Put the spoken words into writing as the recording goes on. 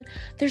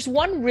there's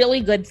one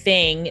really good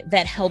thing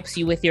that helps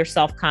you with your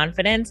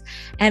self-confidence,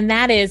 and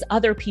that is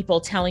other people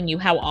telling you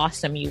how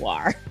awesome you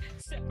are.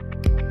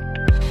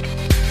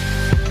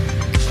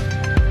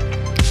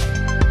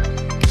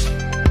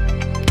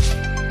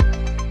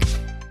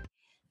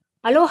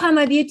 Aloha,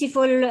 my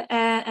beautiful,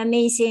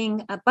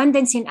 amazing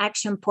Abundance in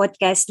Action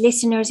podcast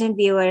listeners and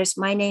viewers.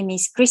 My name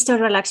is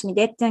Christopher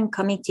Laxmi-Detton,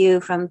 coming to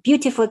you from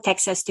beautiful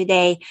Texas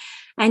today.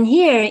 And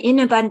here in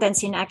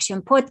Abundance in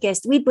Action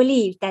podcast, we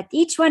believe that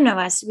each one of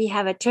us, we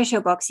have a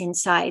treasure box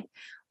inside.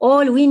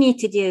 All we need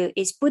to do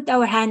is put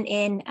our hand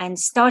in and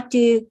start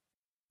to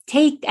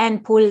take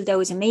and pull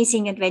those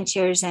amazing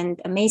adventures and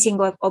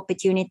amazing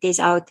opportunities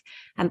out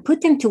and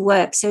put them to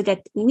work so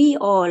that we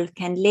all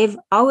can live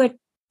our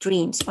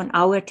dreams on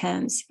our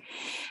terms.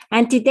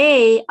 And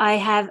today I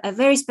have a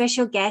very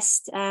special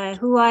guest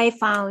who I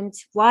found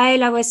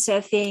while I was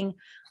surfing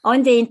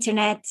on the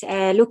internet,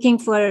 looking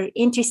for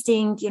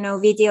interesting,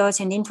 videos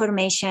and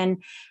information.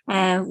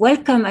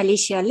 Welcome,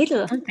 Alicia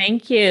Lyttle.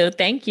 Thank you.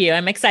 Thank you.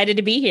 I'm excited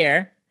to be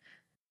here.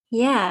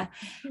 Yeah.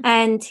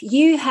 And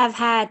you have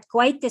had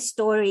quite the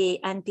story.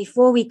 And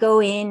before we go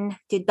in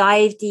to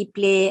dive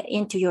deeply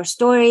into your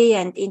story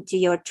and into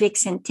your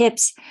tricks and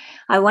tips,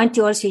 I want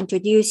to also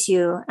introduce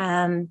you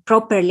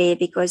properly,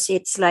 because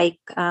it's like,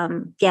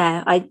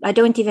 I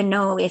don't even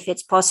know if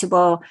it's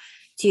possible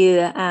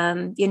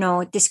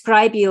to,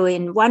 describe you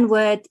in one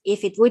word.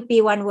 If it would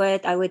be one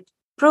word, I would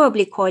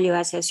probably call you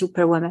as a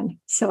superwoman.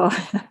 So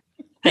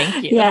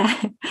thank you.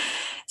 Yeah.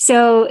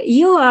 So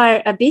you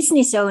are a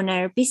business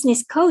owner,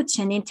 business coach,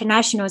 and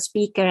international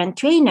speaker and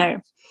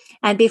trainer.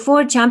 And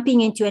before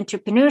jumping into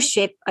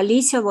entrepreneurship,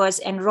 Alicia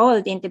was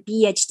enrolled in the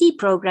PhD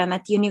program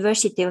at the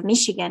University of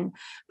Michigan,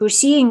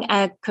 pursuing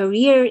a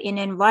career in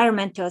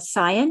environmental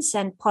science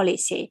and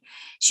policy.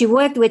 She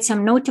worked with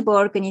some notable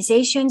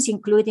organizations,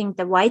 including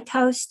the White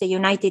House, the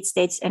United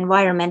States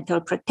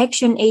Environmental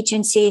Protection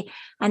Agency,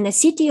 and the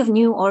City of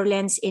New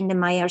Orleans in the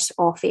mayor's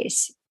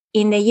office.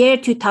 In the year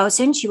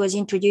 2000, she was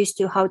introduced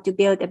to how to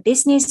build a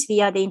business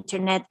via the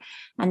internet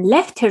and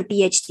left her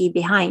PhD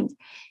behind.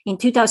 In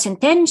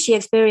 2010, she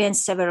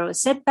experienced several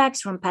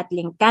setbacks, from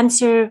battling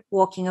cancer,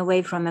 walking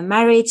away from a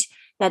marriage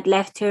that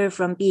left her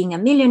from being a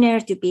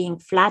millionaire to being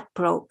flat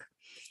broke.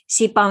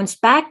 She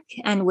bounced back,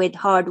 and with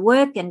hard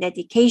work and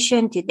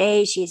dedication,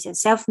 today she is a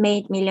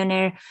self-made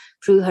millionaire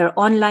through her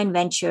online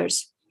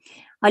ventures.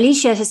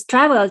 Alicia has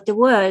traveled the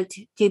world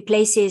to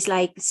places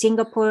like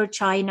Singapore,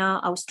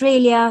 China,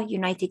 Australia,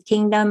 United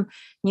Kingdom,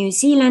 New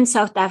Zealand,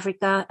 South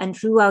Africa, and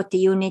throughout the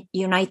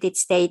United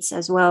States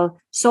as well,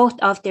 sought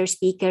after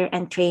speaker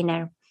and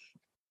trainer.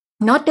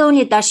 Not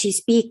only does she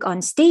speak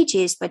on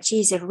stages, but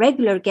she's a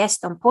regular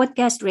guest on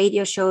podcasts,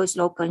 radio shows,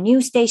 local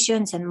news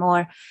stations, and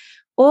more,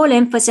 all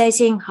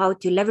emphasizing how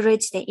to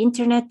leverage the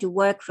internet to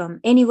work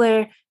from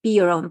anywhere, be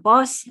your own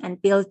boss,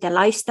 and build the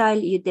lifestyle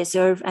you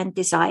deserve and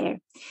desire.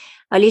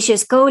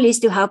 Alicia's goal is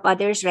to help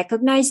others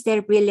recognize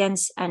their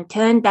brilliance and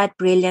turn that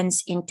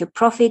brilliance into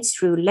profits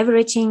through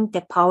leveraging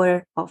the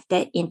power of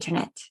the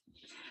internet.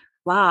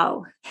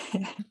 Wow.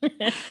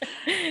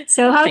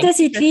 So how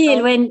does it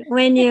feel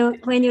when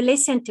you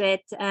listen to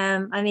it?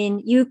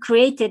 You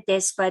created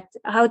this, but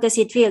how does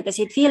it feel? Does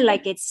it feel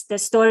like it's the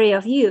story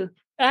of you?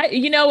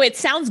 It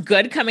sounds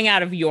good coming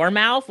out of your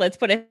mouth. Let's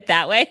put it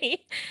that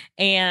way.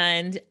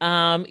 And,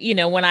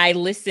 when I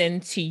listen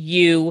to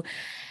you,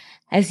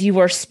 as you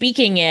were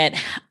speaking it,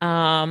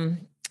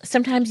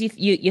 sometimes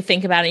you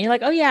think about it and you're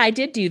like, oh yeah, I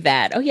did do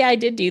that. Oh yeah, I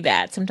did do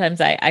that. Sometimes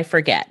I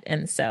forget.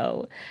 And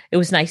so it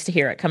was nice to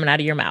hear it coming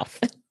out of your mouth.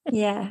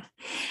 Yeah.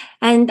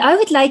 And I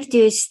would like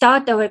to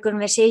start our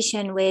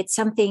conversation with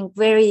something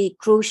very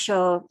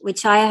crucial,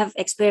 which I have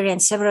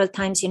experienced several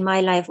times in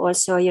my life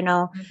also,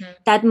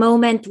 that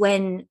moment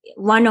when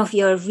one of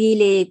your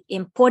really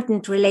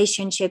important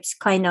relationships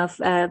kind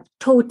of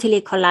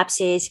totally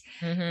collapses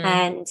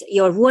and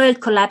your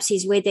world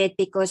collapses with it,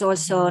 because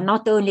also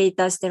not only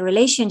does the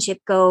relationship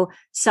go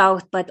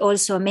south, but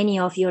also many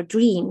of your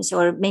dreams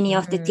or many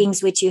of the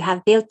things which you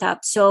have built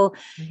up. So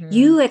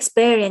you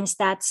experienced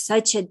that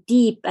such a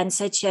deep and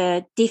such a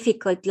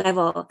difficult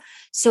level.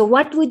 So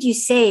what would you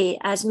say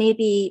as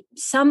maybe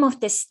some of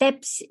the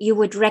steps you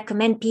would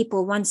recommend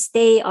people once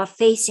they are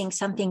facing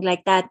something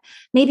like that?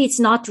 Maybe it's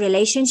not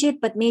relationship,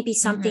 but maybe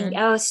something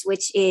else,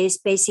 which is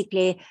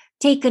basically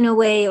taken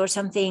away or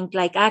something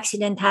like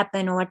accident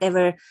happened or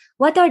whatever.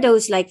 What are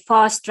those like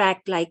fast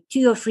track, like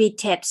 2 or 3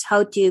 tips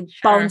how to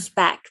bounce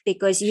back?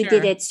 Because you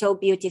did it so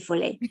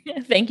beautifully.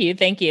 Thank you.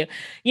 Thank you.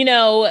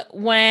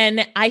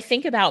 When I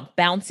think about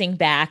bouncing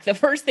back, the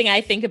first thing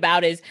I think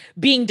about is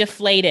being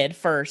deflated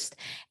first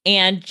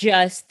and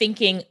just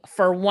thinking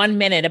for 1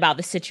 minute about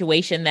the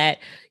situation that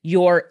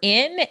you're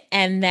in.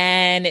 And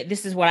then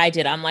this is what I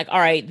did. I'm like, all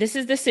right, this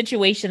is the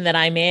situation that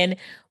I'm in,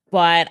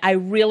 but I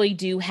really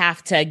do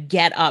have to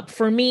get up.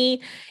 For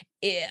me,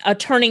 a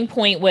turning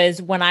point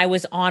was when I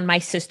was on my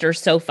sister's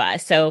sofa.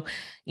 So,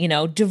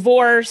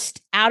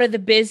 divorced, out of the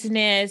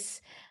business,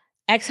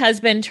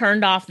 ex-husband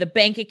turned off the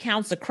bank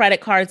accounts, the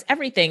credit cards,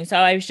 everything. So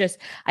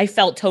I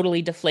felt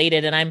totally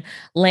deflated. And I'm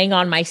laying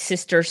on my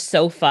sister's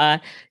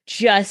sofa,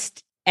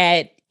 just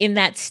in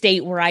that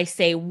state where I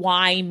say,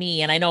 why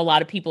me? And I know a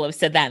lot of people have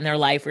said that in their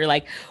life. Where you're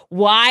like,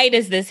 why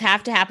does this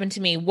have to happen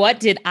to me? What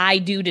did I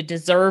do to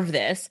deserve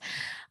this?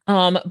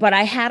 But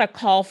I had a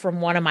call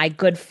from one of my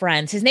good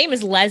friends. His name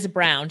is Les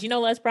Brown. Do you know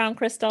Les Brown,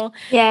 Crystal?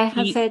 Yeah,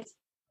 I've He heard.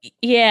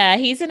 Yeah,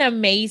 he's an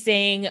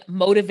amazing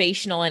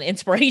motivational and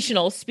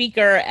inspirational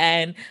speaker,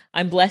 and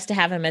I'm blessed to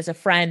have him as a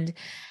friend.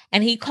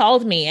 And he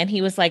called me and he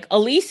was like,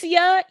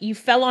 Alicia, you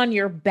fell on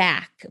your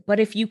back, but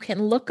if you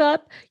can look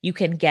up, you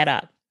can get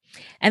up.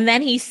 And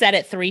then he said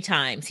it 3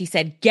 times. He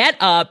said, get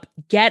up,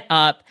 get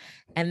up.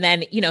 And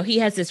then, he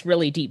has this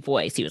really deep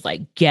voice. He was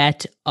like,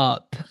 get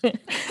up.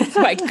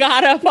 So I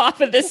got up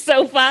off of the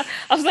sofa.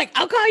 I was like,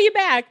 I'll call you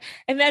back.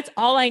 And that's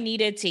all I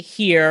needed to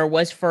hear,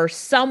 was for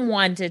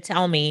someone to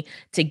tell me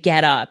to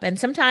get up. And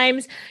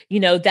sometimes,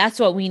 that's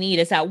what we need,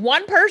 is that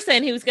one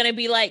person who's going to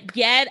be like,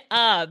 get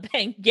up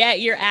and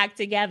get your act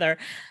together.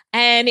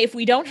 And if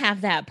we don't have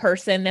that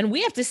person, then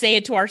we have to say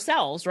it to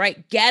ourselves,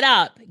 right? Get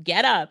up,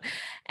 get up.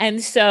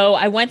 And so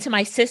I went to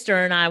my sister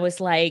and I was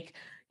like,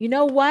 you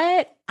know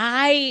what?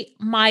 I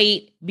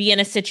might be in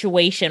a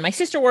situation. My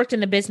sister worked in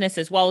the business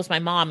as well as my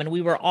mom, and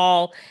we were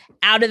all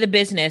out of the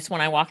business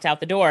when I walked out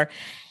the door.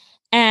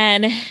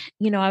 And,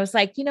 I was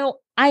like,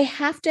 I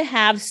have to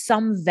have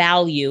some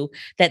value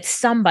that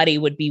somebody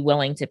would be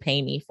willing to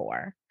pay me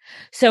for.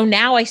 So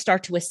now I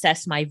start to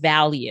assess my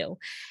value.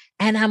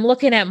 And I'm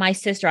looking at my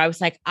sister. I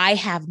was like, I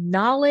have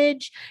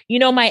knowledge.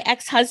 My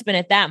ex-husband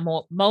at that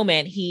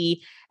moment,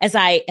 as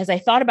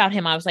I thought about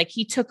him, I was like,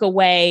 he took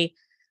away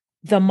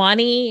the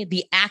money,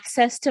 the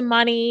access to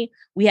money.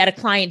 We had a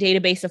client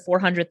database of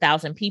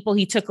 400,000 people.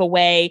 He took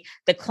away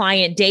the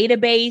client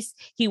database.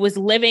 He was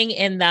living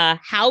in the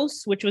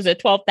house, which was a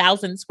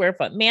 12,000 square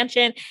foot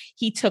mansion.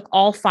 He took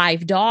all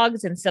 5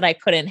 dogs and said I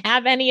couldn't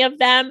have any of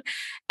them.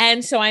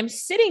 And so I'm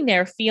sitting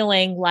there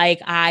feeling like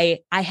I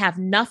have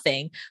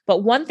nothing. But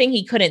one thing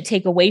he couldn't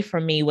take away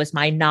from me was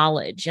my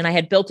knowledge. And I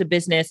had built a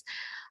business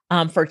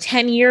for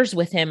 10 years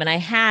with him, and I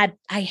had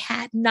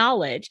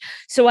knowledge.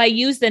 So I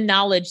used the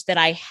knowledge that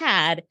I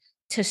had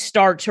to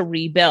start to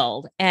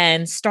rebuild,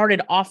 and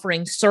started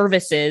offering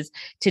services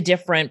to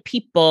different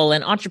people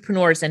and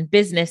entrepreneurs and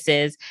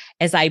businesses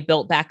as I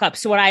built back up.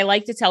 So what I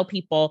like to tell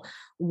people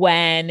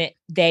when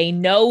they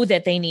know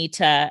that they need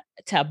to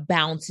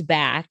bounce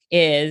back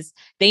is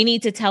they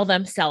need to tell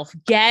themselves,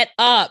 get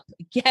up,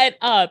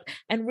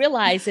 and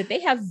realize that they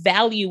have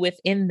value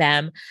within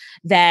them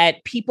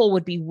that people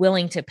would be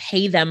willing to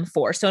pay them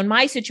for. So in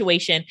my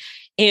situation,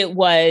 it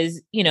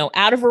was,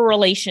 out of a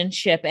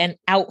relationship and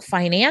out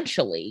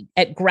financially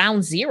at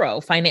ground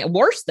zero,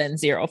 worse than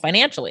zero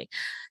financially.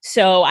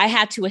 So I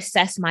had to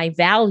assess my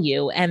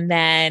value, and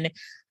then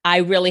I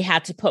really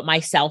had to put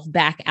myself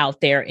back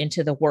out there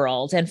into the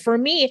world. And for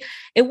me,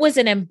 it was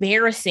an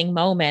embarrassing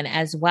moment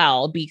as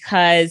well,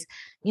 because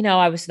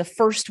I was the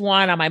first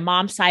one on my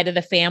mom's side of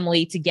the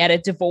family to get a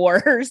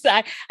divorce.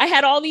 I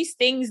had all these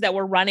things that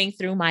were running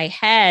through my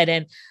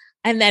head.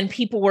 And then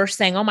people were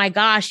saying, oh my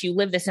gosh, you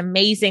live this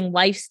amazing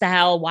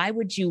lifestyle. Why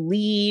would you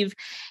leave?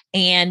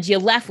 And you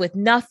left with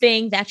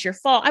nothing. That's your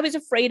fault. I was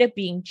afraid of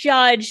being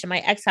judged. My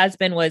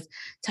ex-husband was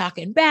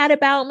talking bad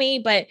about me.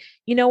 But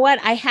you know what?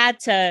 I had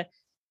to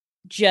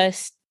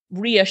just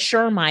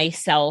reassure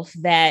myself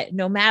that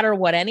no matter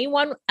what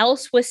anyone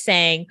else was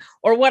saying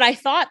or what I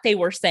thought they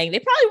were saying, they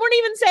probably weren't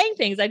even saying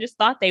things I just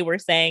thought they were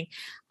saying.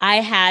 I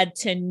had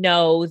to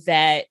know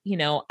that,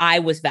 I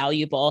was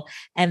valuable,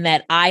 and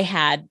that I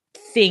had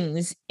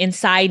things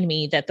inside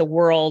me that the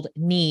world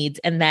needs,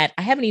 and that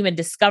I haven't even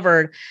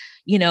discovered,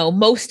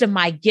 most of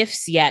my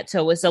gifts yet.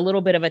 So it was a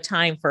little bit of a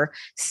time for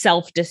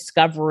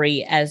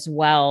self-discovery as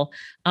well.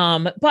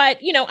 But,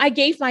 I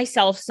gave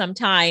myself some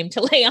time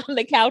to lay on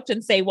the couch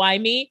and say, why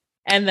me?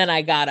 And then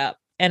I got up,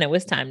 and it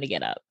was time to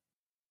get up.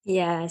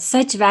 Yeah,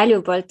 such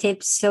valuable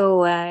tips.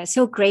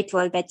 So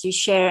grateful that you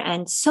share,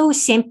 and so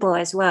simple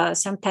as well.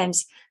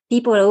 Sometimes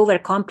people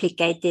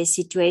overcomplicate these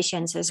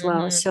situations as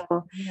well. Mm-hmm.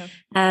 So, Yeah.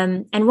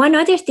 and one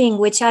other thing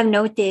which I've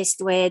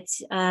noticed with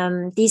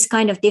these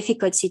kind of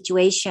difficult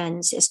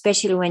situations,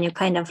 especially when you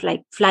kind of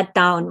like flat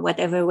down,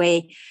 whatever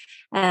way,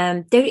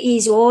 there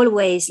is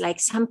always like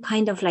some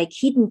kind of like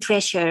hidden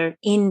treasure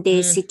in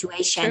these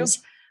situations.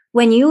 True.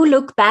 When you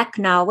look back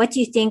now, what do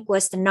you think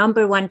was the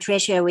number one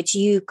treasure which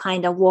you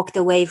kind of walked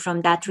away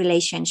from that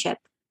relationship?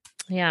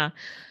 Yeah.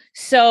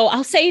 So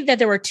I'll say that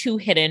there were 2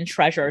 hidden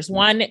treasures,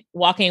 one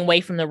walking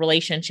away from the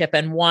relationship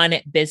and one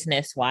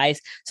business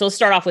wise. So let's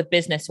start off with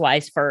business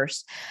wise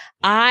first.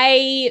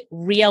 I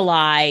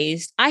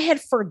realized I had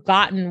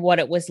forgotten what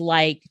it was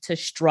like to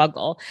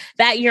struggle.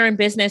 That year in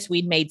business,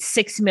 we'd made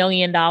 $6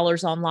 million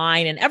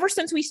online. And ever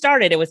since we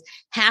started, it was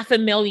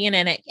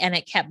 $500,000, and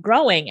it kept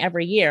growing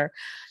every year.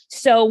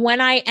 So when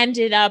I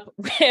ended up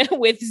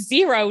with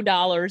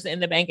 $0 in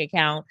the bank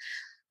account,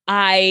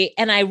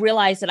 I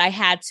realized that I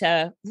had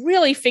to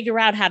really figure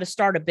out how to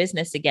start a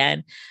business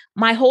again.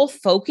 My whole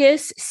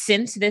focus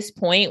since this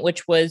point,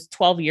 which was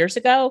 12 years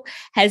ago,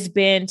 has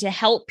been to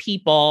help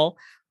people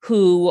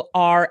who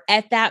are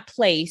at that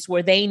place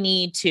where they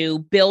need to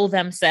build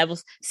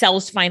themselves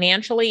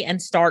financially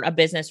and start a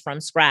business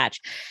from scratch.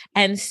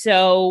 And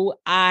so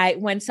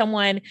when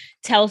someone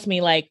tells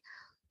me like,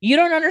 you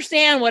don't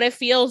understand what it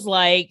feels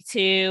like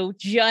to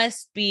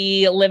just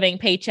be living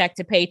paycheck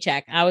to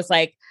paycheck, I was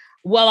like,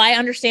 well, I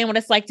understand what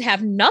it's like to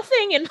have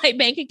nothing in my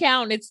bank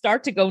account and it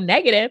start to go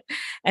negative.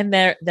 And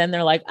then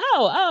they're like,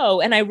 oh.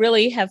 And I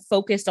really have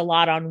focused a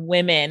lot on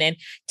women and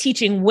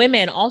teaching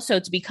women also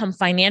to become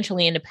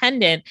financially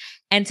independent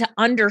and to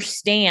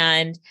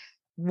understand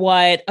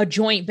what a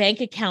joint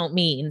bank account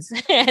means.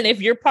 And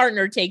if your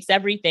partner takes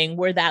everything,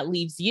 where that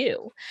leaves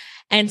you.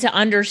 And to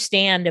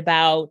understand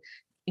about,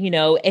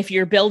 if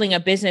you're building a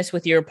business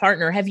with your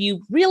partner, have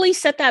you really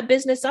set that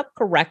business up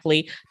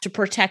correctly to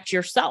protect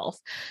yourself?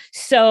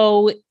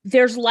 So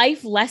there's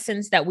life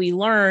lessons that we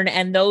learn,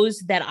 and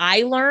those that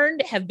I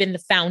learned have been the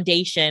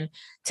foundation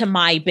to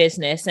my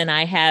business. And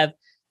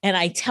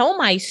I tell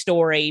my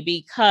story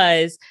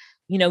because,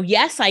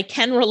 yes, I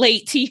can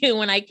relate to you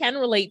and I can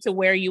relate to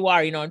where you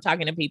are. I'm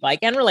talking to people. I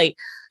can relate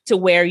to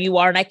where you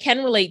are. And I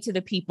can relate to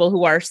the people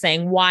who are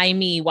saying, why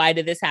me? Why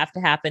did this have to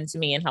happen to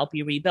me, and help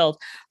you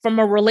rebuild? From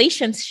a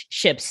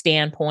relationship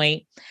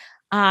standpoint,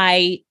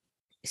 I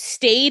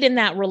stayed in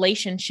that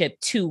relationship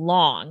too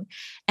long.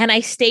 And I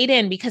stayed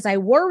in because I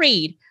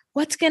worried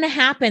what's going to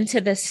happen to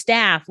the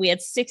staff. We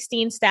had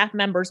 16 staff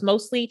members,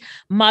 mostly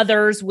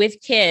mothers with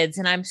kids.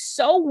 And I'm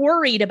so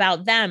worried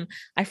about them,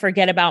 I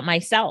forget about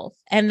myself.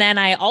 And then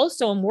I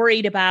also am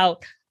worried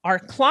about our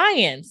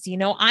clients.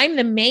 I'm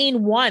the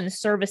main one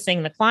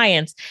servicing the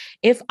clients.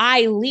 If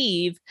I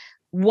leave,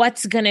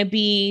 what's going to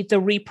be the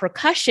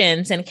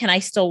repercussions? And can I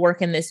still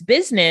work in this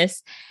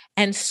business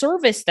and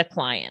service the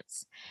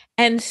clients?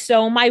 And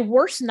so my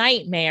worst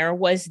nightmare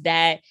was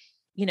that,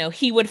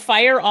 he would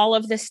fire all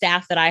of the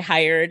staff that I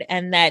hired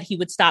and that he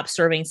would stop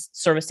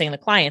servicing the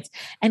clients.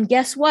 And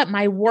guess what?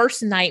 My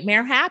worst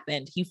nightmare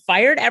happened. He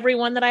fired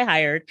everyone that I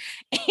hired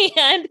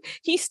and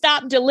he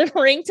stopped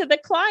delivering to the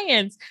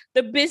clients.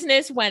 The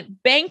business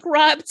went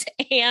bankrupt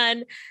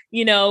and,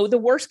 the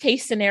worst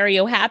case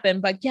scenario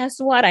happened. But guess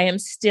what? I am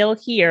still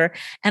here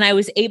and I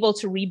was able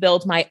to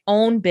rebuild my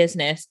own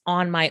business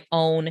on my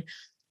own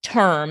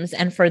terms.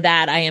 And for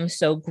that, I am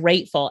so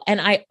grateful. And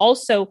I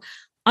also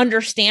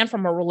understand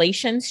from a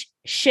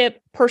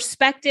relationship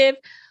perspective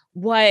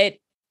what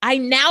I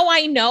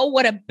know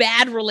what a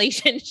bad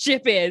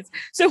relationship is.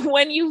 So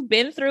when you've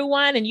been through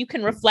one and you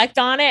can reflect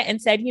on it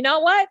and said, you know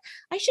what,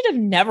 I should have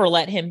never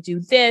let him do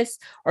this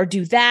or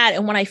do that.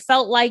 And when I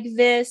felt like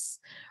this,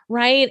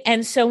 right?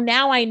 And so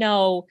now I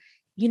know,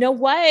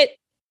 what,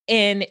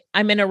 and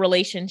I'm in a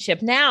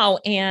relationship now,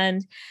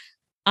 and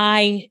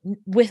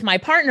with my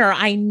partner,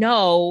 I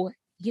know,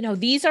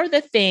 these are the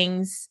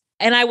things.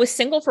 And I was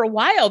single for a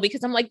while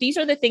because I'm like, these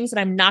are the things that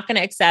I'm not going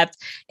to accept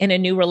in a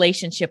new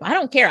relationship. I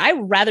don't care. I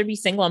would rather be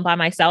single and by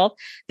myself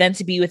than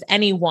to be with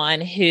anyone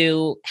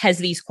who has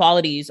these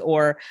qualities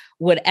or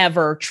would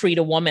ever treat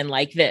a woman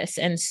like this.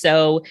 And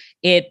so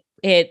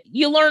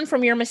you learn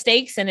from your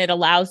mistakes, and it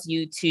allows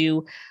you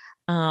to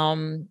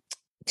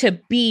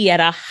be at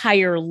a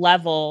higher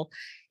level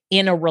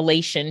in a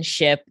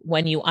relationship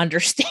when you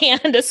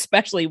understand,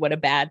 especially what a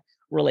bad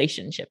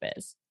relationship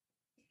is.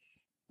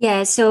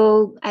 Yeah,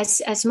 so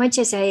as much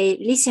as I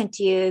listen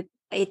to you,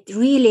 it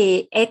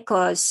really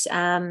echoes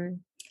the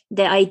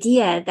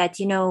idea that,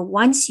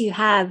 once you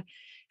have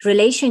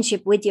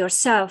relationship with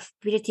yourself,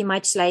 pretty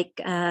much like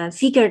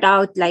figured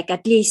out, like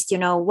at least,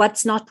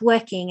 what's not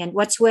working and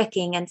what's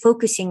working, and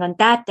focusing on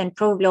that. And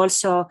probably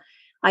also,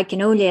 I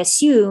can only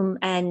assume,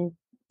 and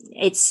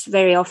it's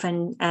very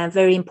often a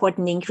very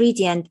important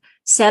ingredient,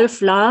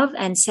 self-love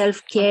and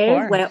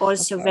self-care were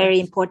also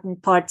very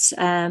important parts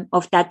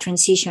of that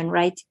transition,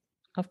 right?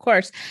 Of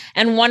course.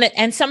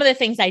 And some of the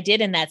things I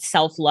did in that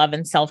self-love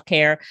and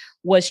self-care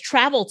was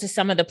travel to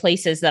some of the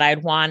places that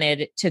I'd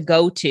wanted to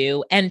go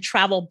to, and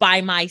travel by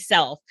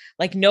myself.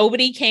 Like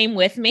nobody came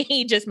with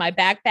me, just my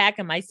backpack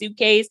and my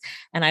suitcase.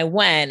 And I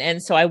went.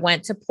 And so I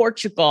went to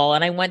Portugal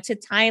and I went to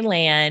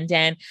Thailand,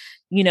 and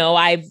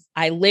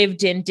I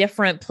lived in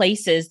different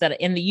places that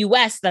in the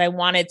US that I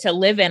wanted to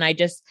live in. I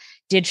just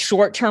did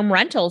short-term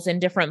rentals in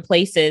different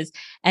places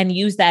and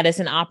used that as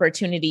an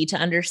opportunity to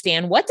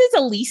understand, what does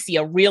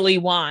Alicia really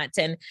want?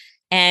 And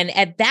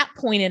at that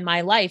point in my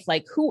life,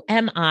 like, who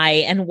am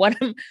I and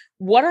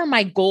what are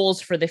my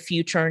goals for the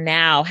future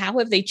now? How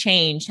have they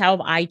changed? How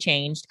have I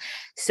changed?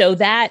 So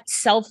that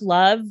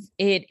self-love,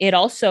 it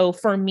also,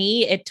 for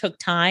me, it took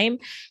time,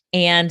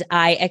 and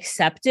I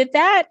accepted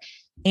that.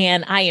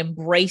 And I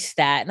embraced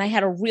that. And I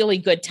had a really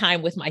good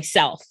time with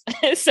myself.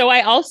 So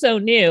I also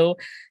knew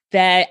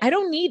that I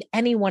don't need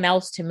anyone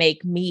else to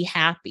make me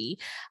happy.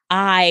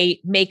 I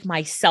make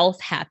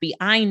myself happy.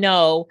 I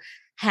know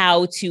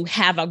how to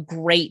have a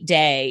great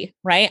day,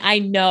 right? I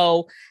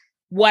know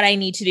what I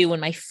need to do when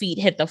my feet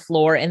hit the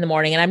floor in the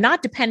morning. And I'm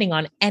not depending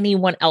on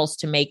anyone else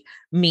to make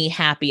me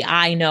happy.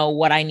 I know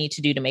what I need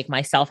to do to make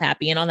myself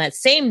happy. And on that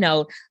same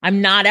note,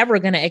 I'm not ever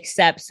going to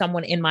accept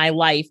someone in my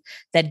life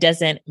that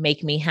doesn't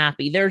make me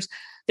happy. There's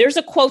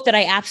a quote that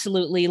I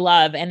absolutely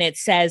love, and it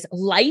says,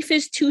 life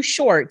is too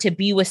short to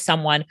be with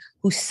someone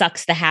who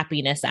sucks the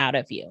happiness out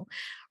of you.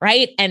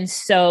 Right. And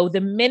so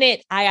the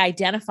minute I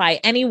identify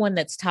anyone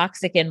that's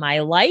toxic in my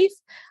life,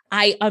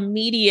 I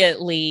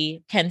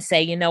immediately can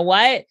say, you know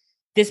what?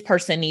 This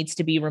person needs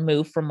to be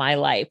removed from my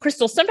life.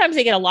 Crystal, sometimes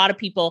I get a lot of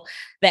people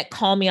that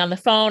call me on the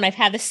phone. I've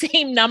had the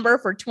same number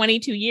for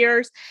 22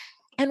 years.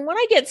 And when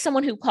I get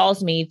someone who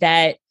calls me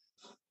that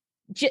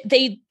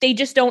they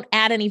just don't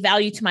add any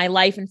value to my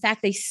life. In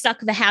fact, they suck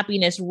the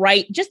happiness,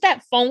 right? Just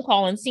that phone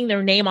call and seeing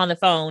their name on the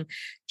phone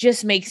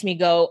just makes me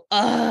go,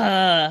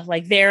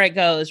 like there it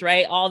goes,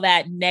 right? All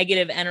that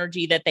negative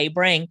energy that they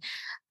bring.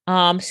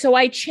 So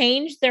I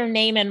changed their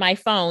name in my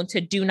phone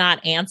to do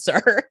not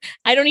answer.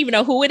 I don't even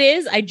know who it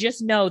is. I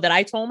just know that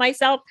I told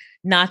myself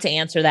not to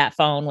answer that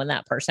phone when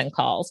that person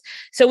calls.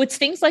 So it's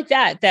things like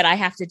that I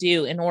have to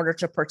do in order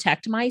to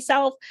protect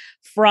myself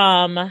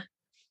from,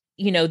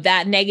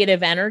 that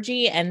negative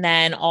energy. And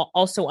then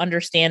also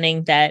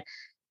understanding that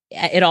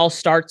it all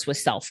starts with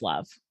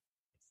self-love.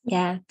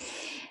 Yeah.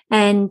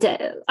 And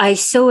I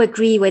so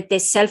agree with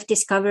this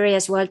self-discovery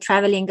as well,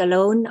 traveling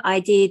alone. I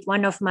did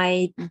one of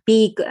my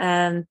big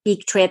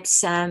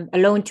trips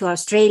alone to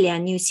Australia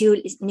and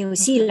New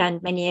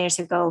Zealand many years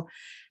ago.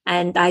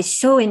 And I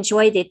so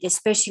enjoyed it,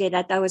 especially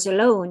that I was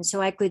alone.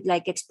 So I could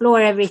explore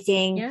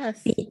everything,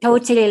 yes. Be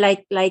totally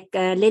like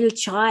a little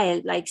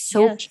child,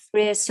 so yes.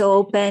 curious, so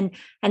open.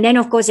 And then,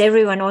 of course,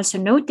 everyone also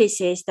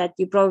notices that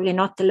you're probably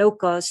not the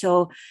local.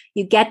 So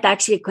you get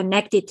actually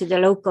connected to the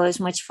locals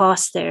much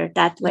faster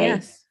that way.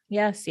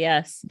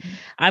 Yes.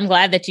 I'm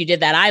glad that you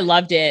did that. I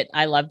loved it.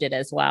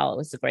 As well. It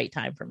was a great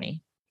time for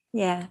me.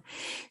 Yeah.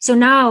 So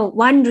now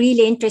one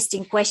really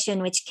interesting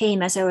question which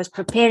came as I was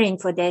preparing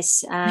for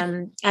this,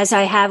 as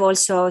I have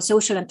also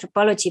social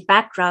anthropology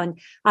background,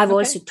 I've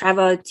also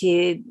traveled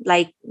to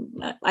I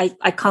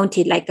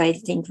counted I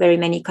think very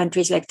many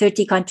countries,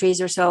 30 countries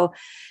or so.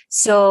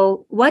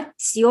 So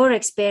what's your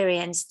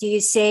experience? Do you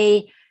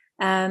say,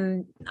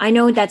 I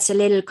know that's a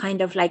little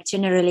kind of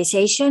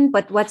generalization,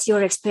 but what's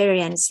your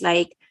experience?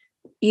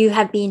 You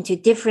have been to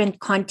different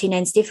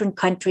continents, different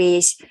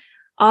countries.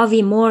 Are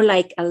we more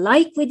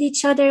alike with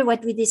each other,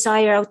 what we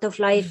desire out of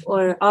life,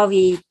 or are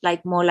we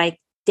more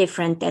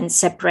different and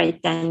separated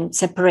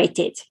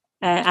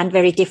and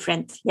very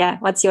different? Yeah.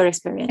 What's your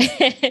experience?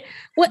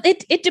 Well,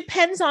 it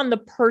depends on the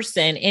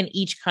person in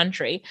each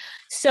country.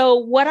 So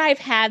what I've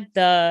had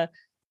the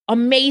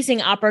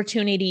amazing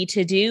opportunity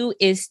to do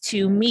is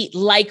to meet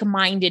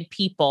like-minded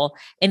people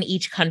in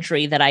each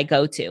country that I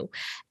go to.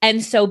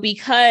 And so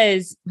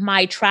because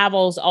my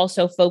travels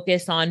also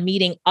focus on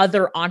meeting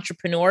other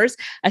entrepreneurs,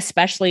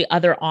 especially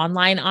other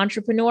online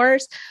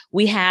entrepreneurs,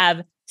 we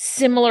have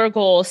similar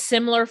goals,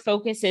 similar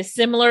focuses,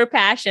 similar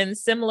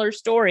passions, similar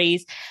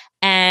stories,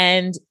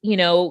 and,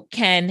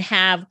 can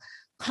have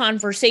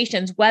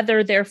conversations,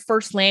 whether their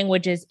first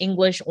language is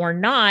English or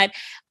not,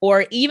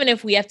 or even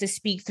if we have to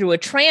speak through a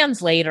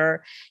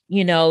translator,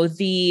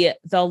 the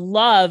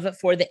love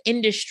for the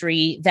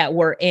industry that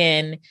we're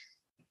in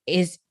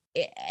is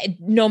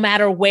no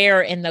matter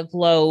where in the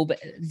globe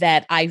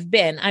that I've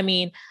been. I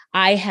mean,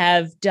 I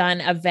have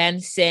done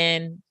events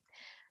in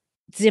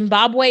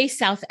Zimbabwe,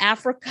 South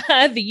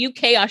Africa, the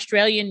UK,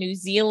 Australia, New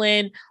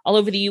Zealand, all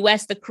over the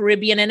US, the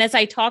Caribbean. And as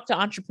I talk to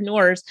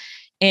entrepreneurs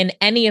in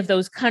any of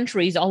those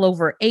countries, all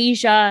over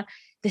Asia,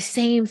 the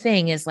same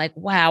thing is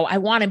wow, I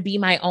want to be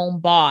my own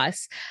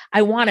boss.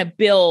 I want to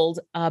build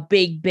a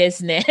big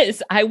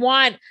business. I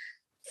want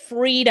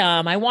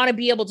freedom. I want to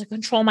be able to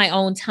control my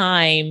own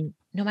time,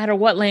 no matter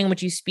what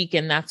language you speak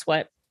in. That's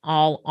what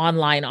all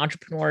online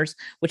entrepreneurs,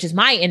 which is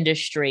my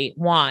industry,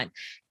 want.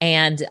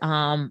 And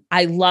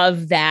I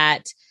love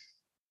that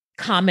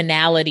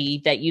commonality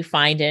that you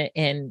find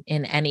in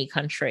any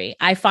country.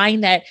 I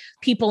find that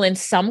people in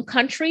some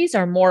countries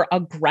are more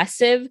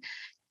aggressive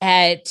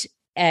at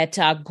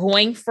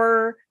going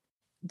for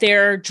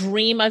their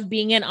dream of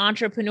being an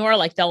entrepreneur,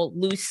 they'll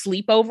lose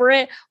sleep over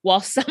it,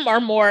 while some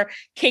are more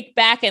kicked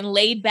back and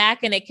laid back,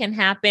 and it can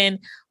happen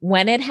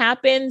when it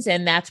happens.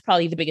 And that's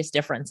probably the biggest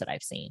difference that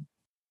I've seen.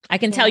 I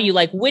can tell you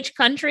which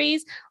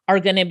countries are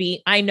going to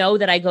be, I know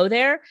that I go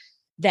there,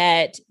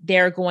 that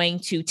they're going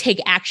to take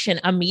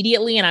action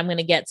immediately, and I'm going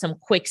to get some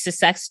quick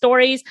success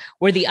stories,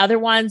 where the other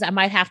ones, I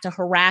might have to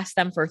harass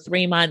them for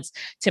 3 months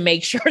to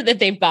make sure that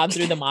they've gone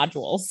through the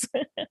modules.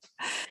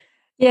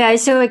 Yeah, I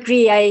so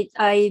agree.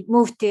 I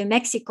moved to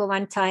Mexico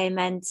one time,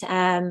 and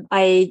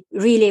I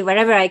really,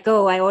 wherever I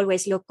go, I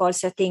always look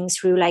also things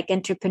through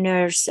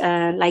entrepreneurs,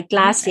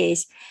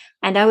 glasses. Okay.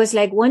 And I was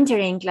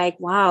wondering,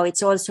 wow,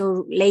 it's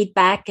also laid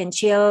back and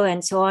chill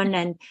and so on.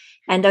 And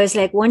I was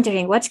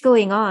wondering what's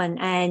going on.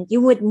 And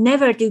you would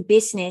never do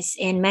business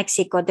in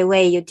Mexico the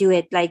way you do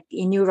it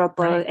in Europe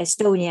or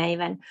Estonia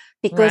even,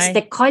 because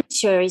the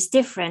culture is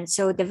different.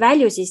 So the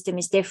value system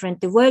is different.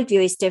 The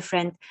worldview is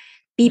different.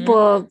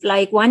 people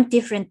like want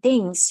different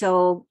things.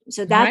 So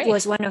that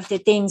was one of the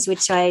things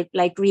which I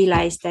like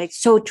realized, like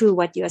so true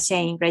what you're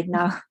saying right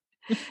now.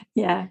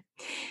 Yeah.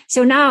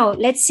 So now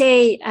let's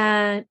say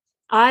I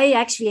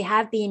actually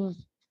have been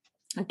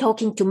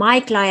talking to my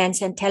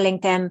clients and telling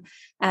them,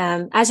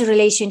 as a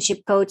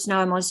relationship coach,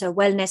 now I'm also a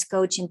wellness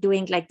coach and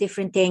doing like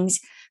different things.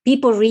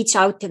 People reach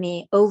out to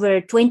me.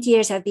 Over 20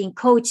 years I've been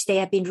coached. They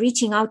have been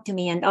reaching out to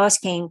me and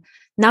asking,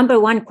 number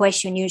one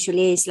question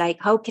usually is like,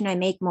 how can I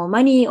make more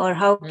money, or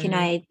how can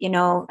I,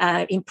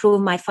 improve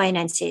my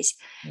finances?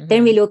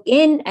 Then we look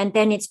in, and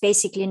then it's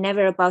basically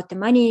never about the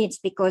money. It's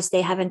because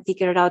they haven't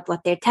figured out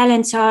what their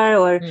talents are,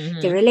 or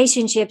their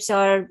relationships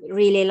are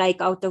really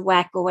like out of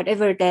whack, or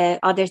whatever the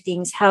other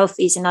things. Health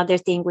is another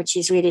thing which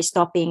is really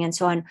stopping, and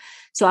so on.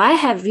 So I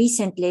have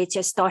recently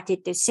just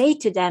started to say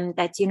to them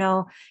that,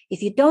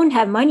 if you don't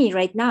have money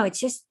right now, it's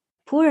just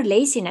poor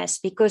laziness,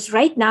 because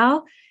right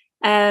now,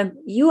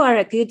 you are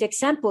a good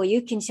example.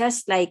 You can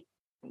just like,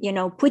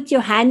 put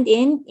your hand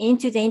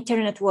into the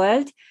internet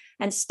world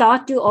and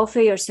start to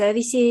offer your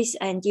services,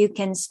 and you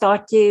can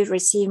start to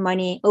receive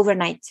money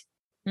overnight.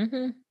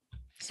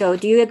 So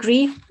do you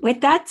agree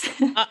with that?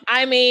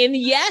 I mean,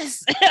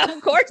 yes,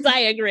 of course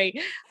I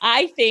agree.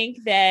 I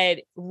think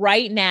that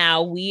right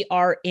now we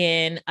are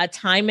in a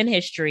time in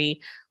history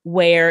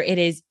where it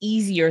is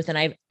easier than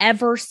I've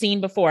ever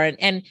seen before.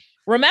 And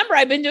remember,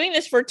 I've been doing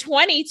this for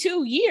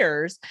 22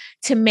 years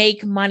to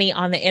make money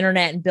on the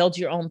internet and build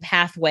your own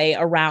pathway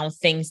around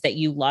things that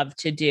you love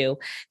to do.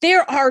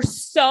 There are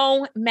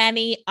so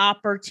many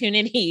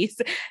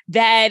opportunities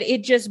that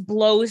it just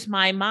blows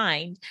my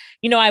mind.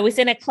 I was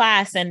in a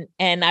class and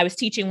I was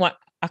teaching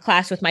a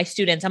class with my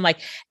students. I'm like,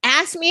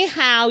 ask me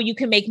how you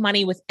can make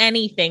money with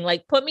anything.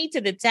 Like, put me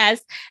to the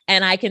test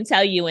and I can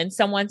tell you. And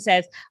someone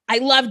says, I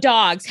love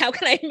dogs. How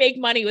can I make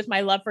money with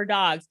my love for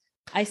dogs?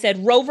 I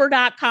said,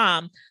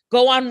 rover.com.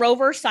 Go on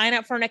Rover, sign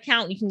up for an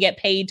account. You can get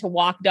paid to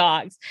walk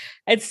dogs.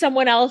 And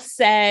someone else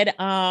said,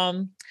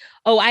 I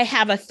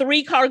have a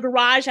 3-car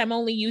garage. I'm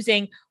only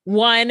using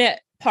one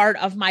part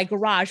of my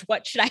garage.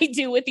 What should I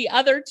do with the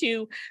other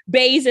 2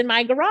 bays in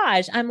my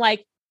garage? I'm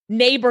like,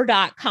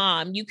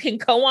 neighbor.com. You can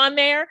go on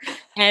there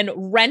and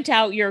rent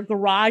out your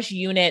garage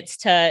units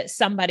to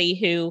somebody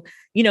who,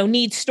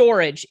 needs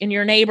storage in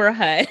your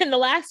neighborhood. And the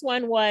last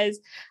one was,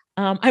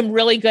 I'm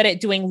really good at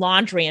doing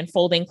laundry and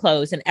folding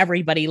clothes, and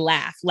everybody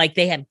laughed like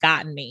they had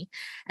gotten me.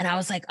 And I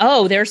was like,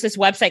 oh, there's this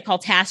website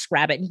called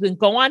TaskRabbit. You can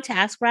go on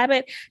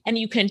TaskRabbit and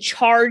you can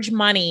charge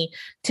money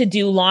to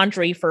do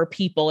laundry for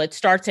people. It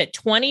starts at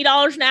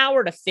 $20 an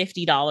hour to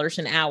 $50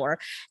 an hour.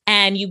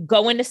 And you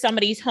go into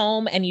somebody's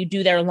home and you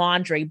do their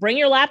laundry. Bring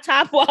your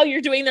laptop while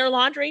you're doing their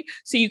laundry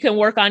so you can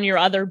work on your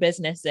other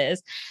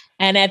businesses.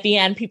 And at the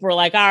end, people were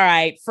like, all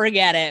right,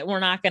 forget it. We're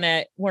not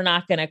gonna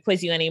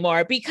quiz you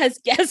anymore, because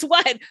guess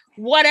what?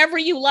 Whatever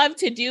you love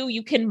to do,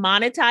 you can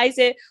monetize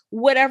it.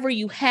 Whatever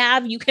you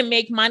have, you can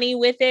make money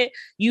with it.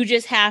 You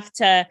just have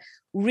to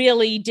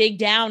really dig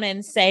down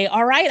and say,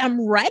 all right,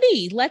 I'm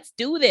ready. Let's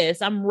do this.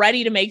 I'm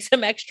ready to make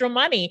some extra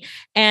money.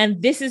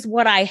 And this is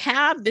what I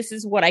have. This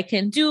is what I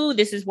can do.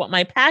 This is what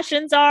my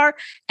passions are.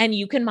 And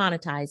you can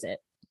monetize it.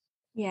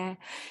 Yeah.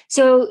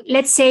 So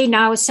let's say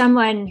now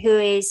someone who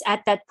is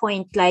at that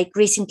point, like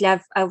recently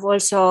I've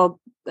also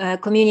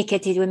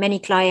communicated with many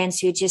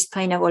clients who just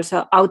kind of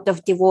also out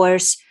of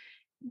divorce,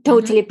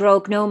 totally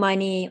broke, no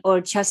money,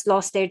 or just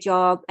lost their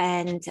job.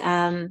 And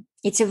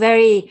it's a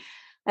very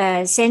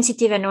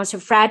sensitive and also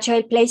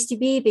fragile place to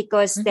be,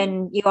 because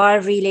then you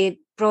are really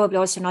probably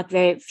also not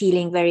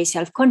feeling very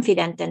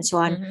self-confident and so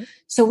on.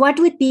 So what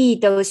would be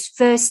those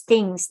first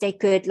things they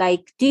could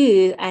like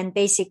do and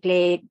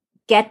basically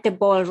get the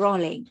ball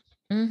rolling?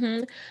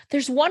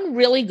 There's one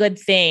really good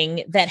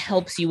thing that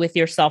helps you with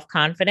your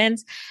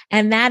self-confidence,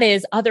 and that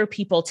is other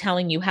people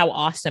telling you how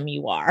awesome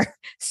you are.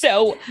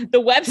 So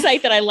the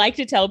website that I like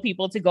to tell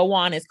people to go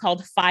on is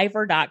called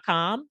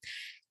Fiverr.com.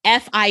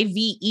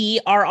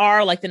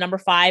 Fiverr, like the number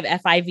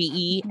 5, Five,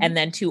 and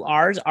then 2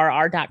 R's,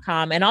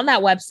 rr.com. And on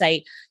that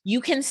website,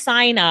 you can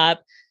sign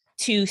up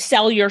to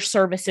sell your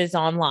services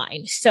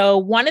online. So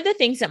one of the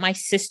things that my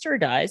sister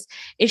does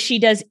is she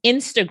does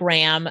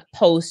Instagram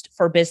post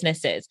for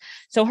businesses.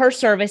 So her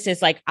service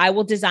is like, I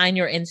will design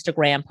your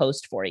Instagram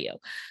post for you.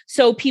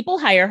 So people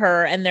hire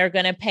her and they're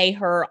going to pay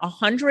her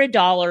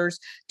 $100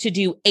 to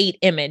do 8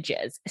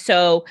 images.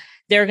 So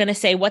they're going to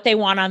say what they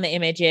want on the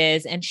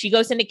images, and she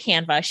goes into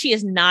Canva. She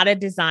is not a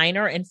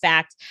designer. In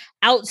fact,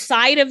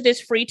 outside of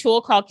this free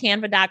tool called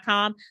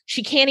canva.com,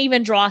 she can't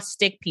even draw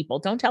stick people.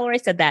 Don't tell her I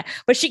said that,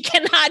 but she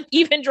cannot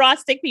even draw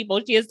stick people.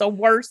 She is the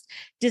worst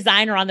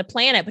designer on the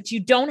planet, but you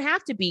don't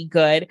have to be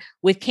good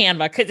with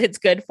Canva because it's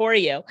good for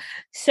you.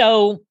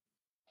 So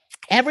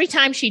every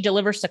time she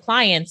delivers to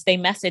clients, they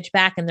message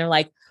back and they're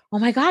like, oh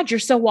my God, you're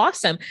so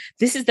awesome.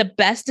 This is the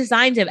best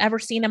designs I've ever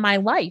seen in my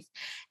life.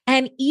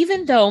 And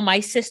even though my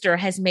sister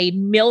has made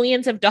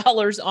millions of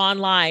dollars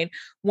online,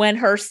 when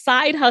her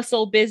side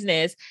hustle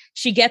business,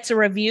 she gets a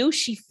review,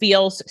 she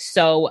feels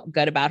so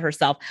good about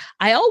herself.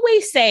 I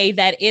always say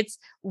that it's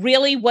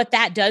really what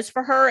that does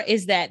for her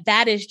is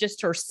that is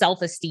just her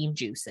self-esteem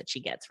juice that she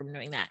gets from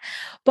doing that.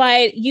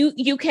 But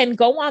you can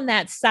go on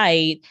that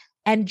site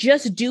and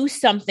just do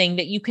something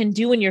that you can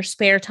do in your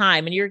spare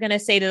time. And you're going to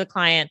say to the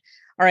client,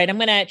 all right, I'm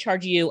going to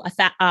charge you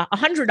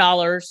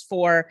 $100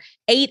 for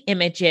 8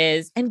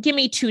 images and give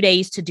me 2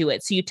 days to do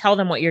it. So you tell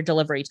them what your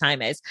delivery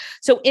time is.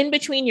 So in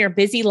between your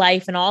busy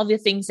life and all the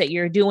things that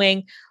you're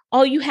doing,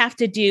 all you have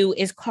to do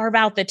is carve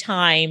out the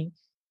time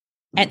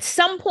at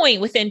some point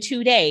within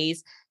 2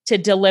 days to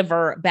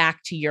deliver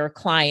back to your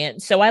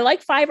client. So I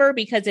like Fiverr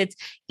because it's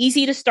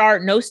easy to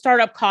start, no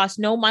startup costs,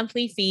 no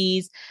monthly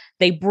fees.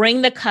 They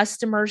bring the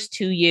customers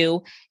to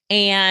you,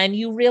 and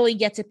you really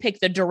get to pick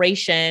the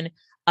duration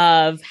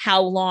of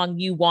how long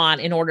you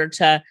want in order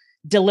to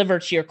deliver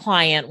to your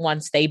client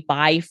once they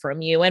buy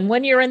from you. And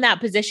when you're in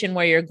that position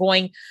where you're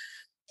going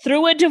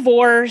through a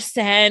divorce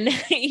and,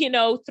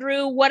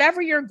 through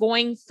whatever you're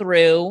going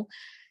through,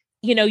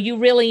 you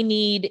really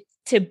need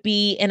to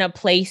be in a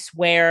place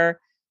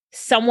where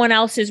someone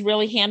else is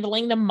really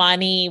handling the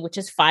money, which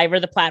is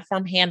Fiverr. The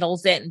platform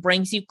handles it and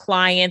brings you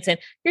clients, and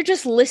you're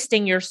just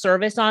listing your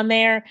service on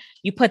there.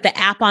 You put the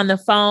app on the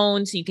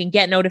phone so you can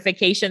get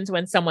notifications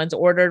when someone's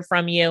ordered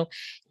from you.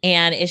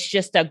 And it's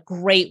just a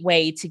great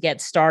way to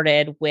get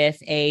started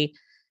with a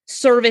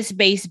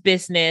service-based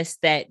business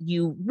that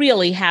you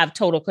really have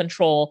total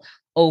control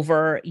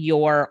over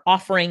your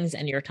offerings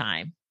and your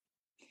time.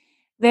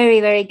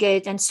 Very, very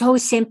good. And so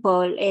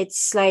simple.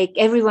 It's like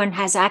everyone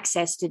has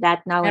access to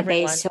that nowadays.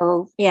 Everyone.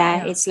 So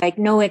yeah, it's like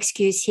no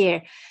excuse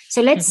here.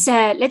 So let's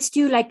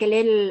do like a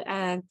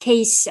little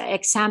case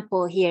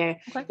example here.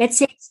 Okay. Let's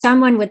say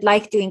someone would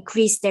like to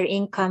increase their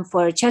income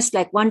for just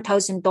like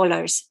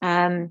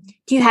 $1,000.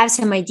 Do you have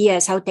some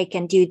ideas how they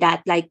can do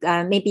that? Like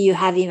maybe you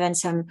have even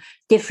some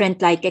different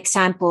like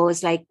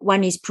examples, like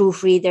one is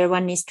proofreader,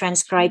 one is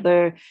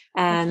transcriber.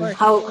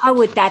 How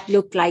would that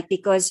look like?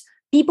 Because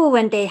people,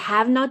 when they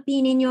have not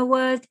been in your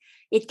world,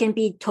 it can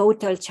be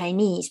total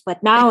Chinese.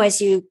 But now as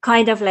you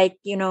kind of like,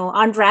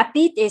 unwrap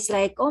it, it's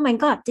like, oh my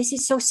God, this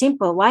is so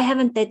simple. Why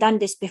haven't they done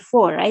this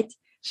before, right?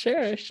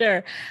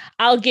 Sure.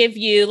 I'll give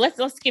you,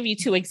 let's give you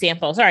 2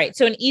 examples. All right.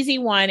 So an easy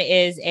one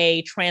is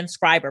a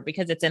transcriber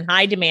because it's in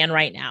high demand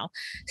right now.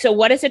 So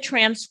what is a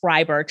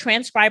transcriber? A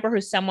transcriber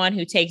is someone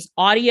who takes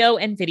audio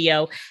and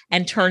video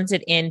and turns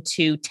it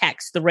into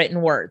text, the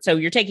written word. So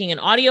you're taking an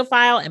audio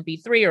file,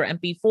 MP3 or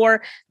MP4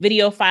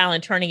 video file,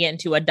 and turning it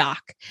into a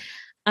doc.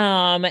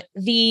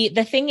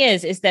 The thing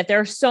is that there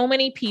are so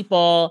many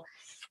people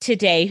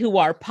today who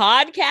are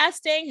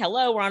podcasting.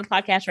 Hello, we're on a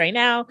podcast right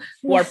now.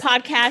 Who are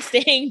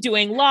podcasting,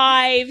 doing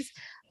lives,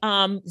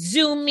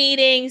 Zoom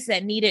meetings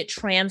that need it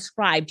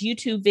transcribed,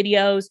 YouTube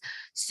videos.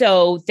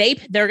 So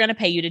they're going to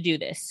pay you to do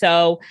this.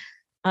 So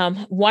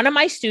one of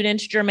my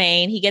students,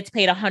 Jermaine, he gets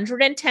paid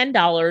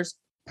 $110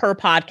 per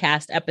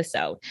podcast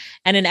episode.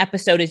 And an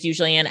episode is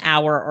usually an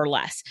hour or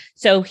less.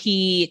 So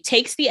he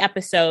takes the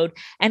episode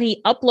and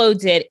he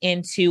uploads it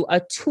into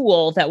a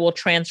tool that will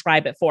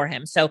transcribe it for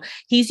him. So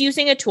he's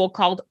using a tool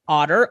called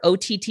Otter,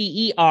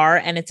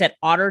 OTTER, and it's at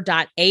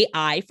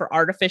otter.ai for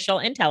artificial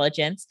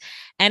intelligence.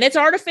 And it's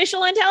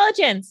artificial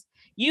intelligence.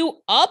 You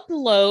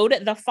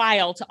upload the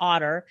file to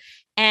Otter,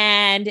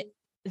 and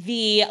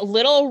the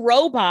little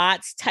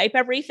robots type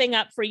everything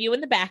up for you in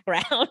the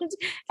background,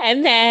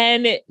 and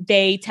then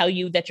they tell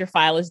you that your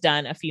file is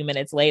done a few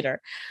minutes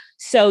later.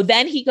 So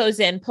then he goes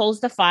in,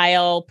 pulls the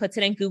file, puts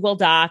it in Google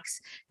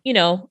Docs,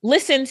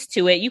 listens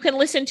to it. You can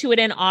listen to it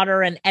in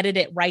Otter and edit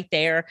it right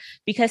there,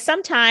 because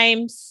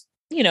sometimes,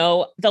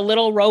 the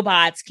little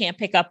robots can't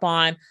pick up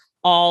on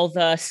all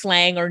the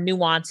slang or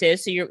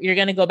nuances. So you're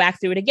going to go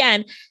back through it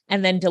again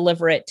and then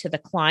deliver it to the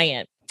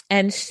client.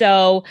 And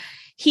so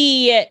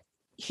he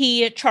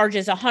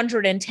charges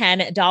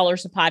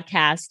 $110 a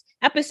podcast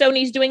episode, and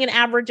he's doing an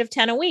average of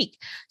 10 a week.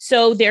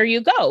 So there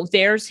you go.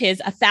 There's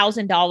his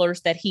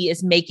 $1,000 that he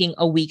is making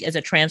a week as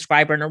a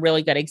transcriber, and a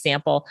really good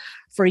example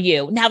for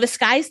you. Now, the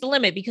sky's the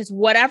limit, because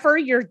whatever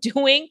you're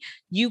doing,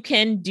 you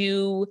can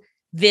do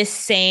this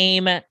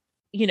same,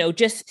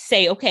 just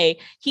say, okay,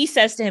 he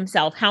says to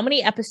himself, how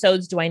many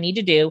episodes do I need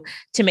to do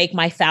to make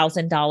my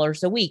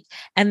 $1,000 a week?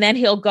 And then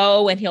he'll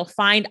go and he'll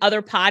find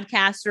other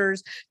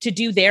podcasters to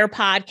do their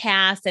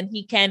podcast, and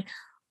he can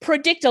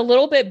predict a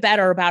little bit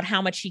better about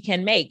how much he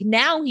can make.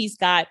 Now he's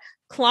got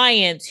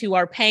clients who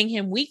are paying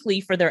him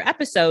weekly for their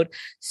episode.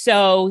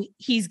 So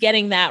he's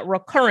getting that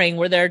recurring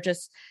where they're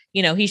just,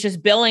 he's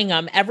just billing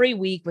them every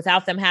week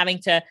without them having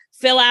to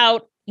fill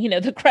out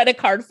the credit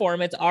card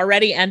form. It's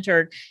already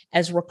entered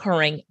as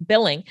recurring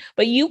billing.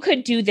 But you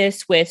could do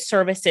this with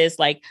services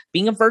like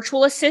being a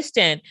virtual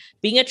assistant,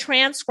 being a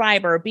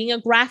transcriber, being a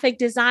graphic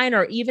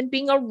designer, even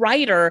being a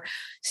writer.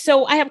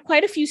 So I have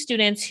quite a few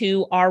students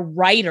who are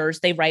writers.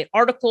 They write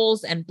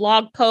articles and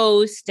blog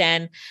posts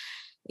and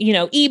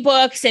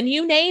ebooks and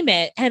you name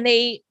it. And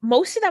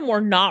most of them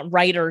were not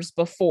writers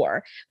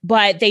before,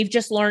 but they've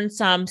just learned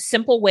some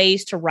simple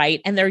ways to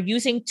write, and they're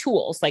using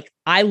tools. Like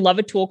I love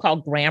a tool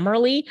called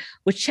Grammarly,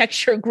 which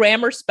checks your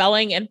grammar,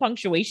 spelling, and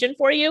punctuation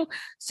for you.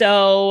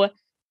 So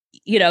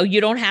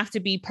you don't have to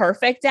be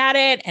perfect at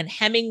it, and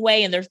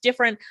Hemingway, and there's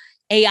different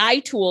AI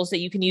tools that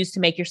you can use to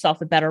make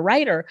yourself a better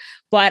writer.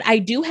 But I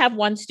do have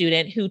one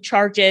student who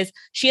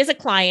she has a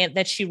client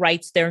that she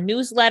writes their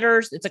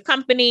newsletters. It's a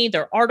company,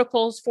 their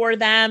articles for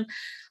them.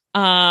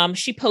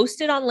 She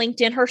posted on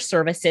LinkedIn her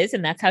services,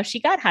 and that's how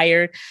she got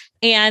hired.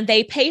 And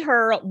they pay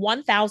her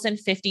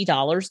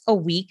 $1,050 a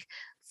week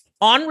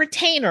on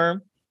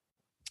retainer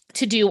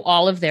to do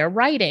all of their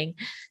writing.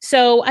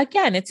 So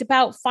again, it's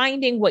about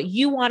finding what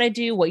you want to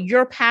do, what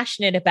you're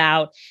passionate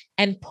about,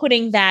 and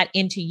putting that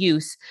into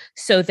use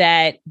so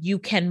that you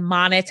can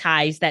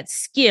monetize that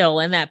skill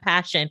and that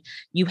passion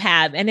you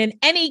have. And in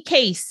any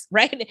case,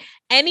 right,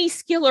 any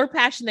skill or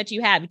passion that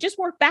you have, you just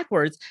work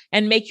backwards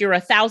and make your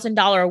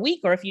 $1,000 a week.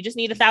 Or if you just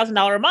need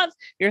 $1,000 a month,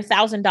 your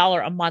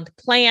 $1,000 a month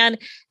plan,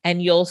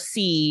 and you'll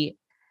see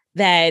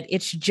that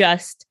it's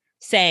just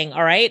saying,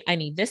 all right, I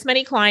need this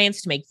many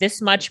clients to make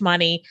this much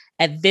money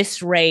at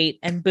this rate,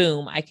 and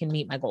boom, I can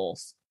meet my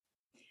goals.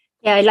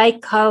 Yeah, I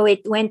like how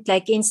it went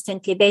like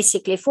instantly,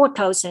 basically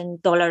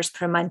 $4,000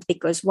 per month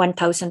because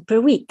 $1,000 per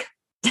week.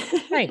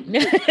 Right.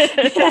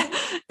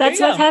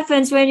 That's what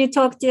happens when you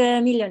talk to a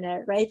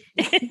millionaire, right?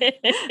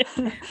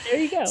 There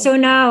you go. So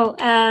now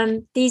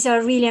these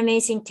are really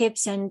amazing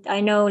tips. And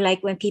I know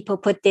like when people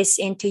put this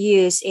into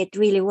use, it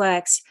really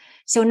works.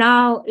 So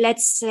now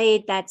let's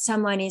say that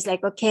someone is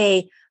like,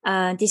 okay,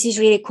 this is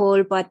really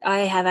cool, but I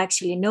have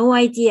actually no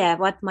idea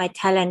what my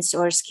talents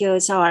or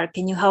skills are.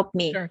 Can you help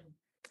me?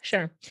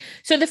 Sure.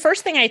 So the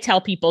first thing I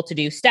tell people to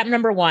do, step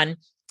number one,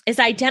 is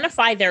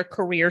identify their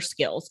career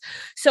skills.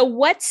 So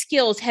what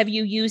skills have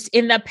you used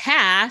in the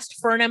past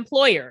for an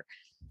employer?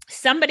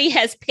 Somebody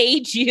has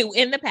paid you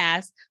in the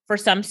past for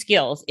some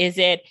skills. Is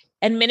it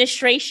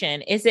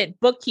administration? Is it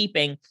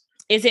bookkeeping?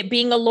 Is it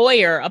being a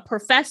lawyer, a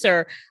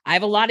professor? I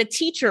have a lot of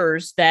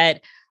teachers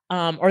that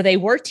or they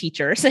were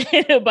teachers,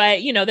 but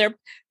their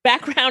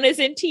background is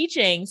in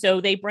teaching. So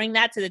they bring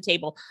that to the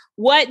table.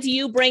 What do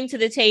you bring to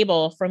the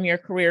table from your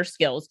career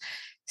skills?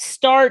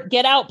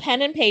 Get out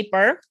pen and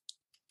paper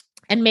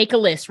and make a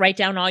list, write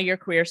down all your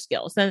career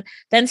skills. And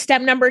then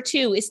step number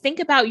two is think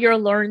about your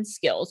learned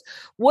skills.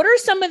 What are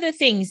some of the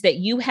things that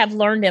you have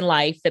learned in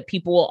life that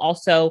people will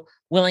also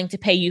willing to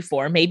pay you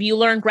for? Maybe you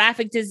learn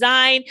graphic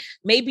design.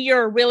 Maybe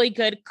you're a really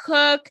good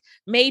cook.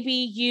 Maybe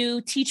you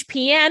teach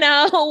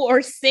piano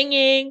or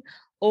singing,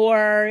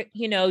 or,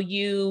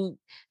 you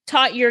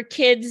taught your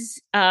kids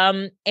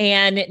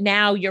and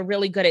now you're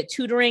really good at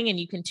tutoring and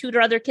you can tutor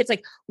other kids.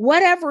 Like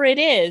whatever it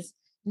is,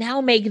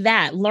 now make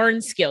that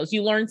learn skills.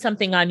 You learned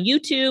something on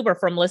YouTube or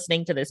from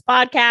listening to this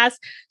podcast.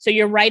 So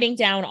you're writing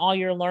down all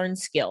your learned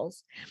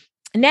skills.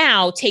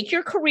 Now take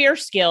your career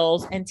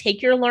skills and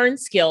take your learned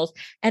skills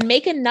and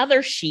make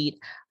another sheet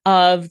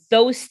of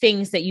those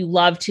things that you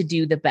love to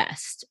do the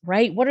best,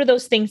 right? What are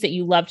those things that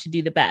you love to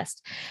do the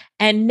best?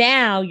 And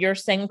now you're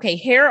saying, okay,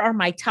 here are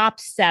my top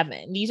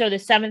 7. These are the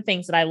 7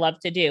 things that I love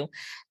to do.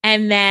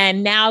 And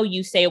then now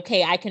you say,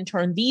 okay, I can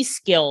turn these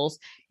skills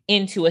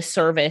into a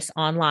service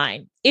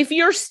online. If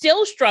you're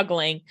still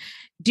struggling,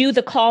 do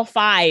the call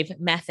 5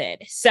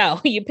 method.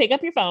 So you pick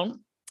up your phone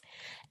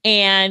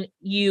and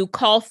you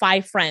call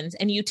 5 friends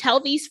and you tell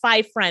these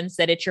 5 friends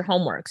that it's your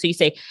homework. So you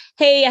say,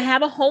 hey, I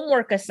have a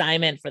homework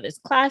assignment for this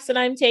class that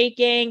I'm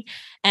taking.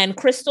 And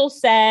Crystal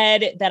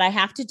said that I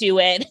have to do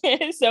it.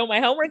 So my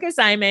homework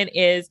assignment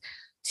is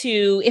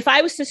if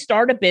I was to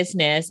start a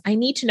business, I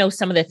need to know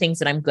some of the things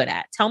that I'm good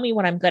at. Tell me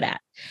what I'm good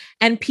at.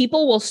 And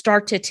people will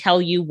start to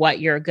tell you what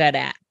you're good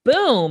at.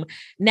 Boom.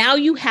 Now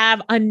you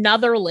have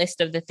another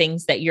list of the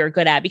things that you're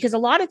good at, because a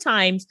lot of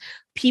times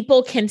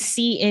people can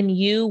see in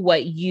you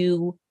what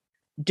you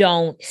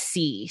don't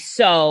see.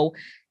 So,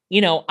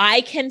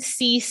 I can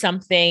see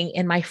something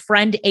in my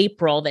friend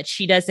April that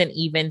she doesn't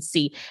even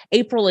see.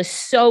 April is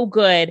so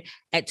good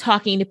at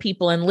talking to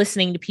people and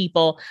listening to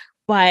people,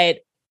 but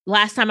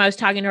last time I was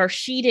talking to her,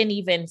 she didn't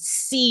even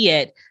see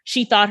it.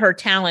 She thought her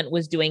talent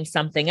was doing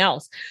something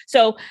else.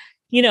 So,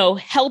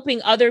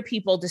 helping other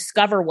people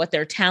discover what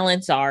their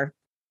talents are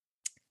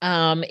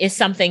is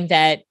something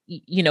that,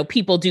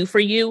 people do for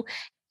you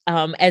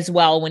as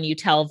well when you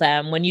tell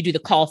them, when you do the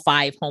call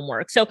 5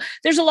 homework. So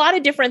there's a lot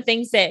of different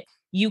things that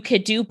you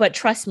could do, but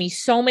trust me,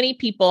 so many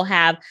people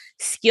have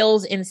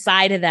skills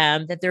inside of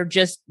them that they're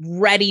just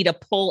ready to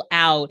pull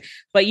out.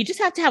 But you just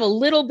have to have a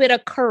little bit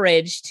of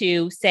courage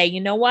to say,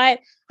 you know what?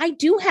 I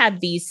do have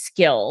these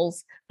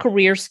skills,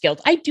 career skills.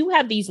 I do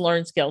have these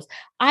learned skills.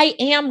 I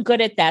am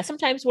good at that.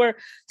 Sometimes we're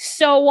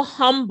so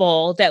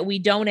humble that we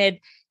don't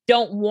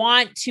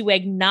want to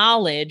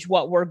acknowledge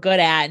what we're good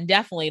at, and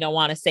definitely don't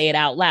want to say it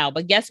out loud.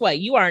 But guess what?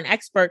 You are an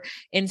expert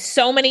in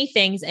so many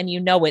things and you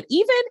know it.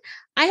 Even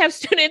I have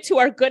students who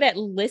are good at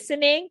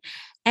listening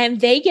and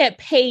they get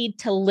paid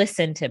to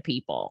listen to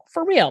people.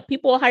 For real.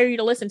 People will hire you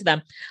to listen to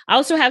them. I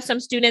also have some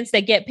students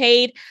that get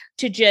paid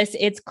to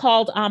it's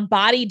called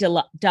body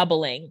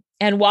doubling.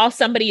 And while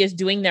somebody is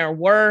doing their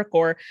work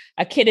or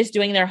a kid is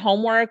doing their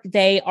homework,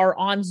 they are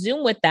on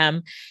Zoom with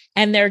them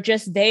and they're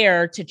just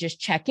there to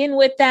just check in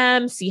with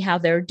them, see how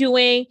they're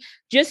doing,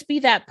 just be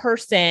that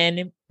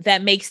person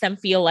that makes them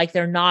feel like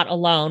they're not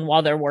alone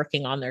while they're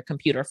working on their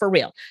computer. For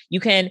real. You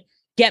can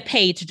get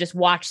paid to just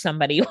watch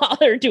somebody while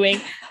they're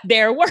doing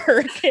their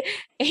work.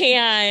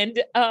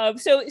 And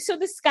so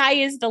the sky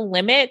is the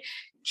limit.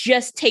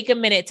 Just take a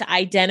minute to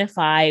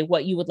identify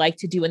what you would like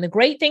to do. And the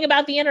great thing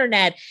about the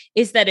internet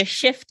is that a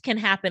shift can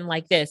happen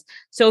like this.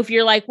 So if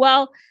you're like,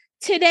 well,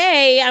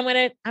 today I'm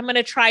going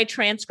to try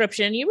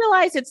transcription, you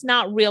realize it's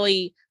not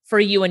really for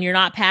you and you're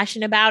not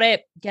passionate about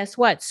it, guess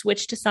what?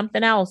 Switch to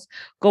something else.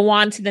 Go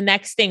on to the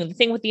next thing. The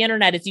thing with the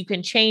internet is you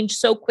can change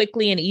so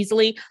quickly and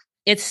easily.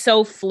 It's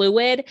so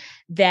fluid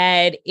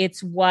that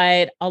it's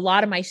what a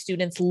lot of my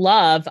students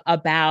love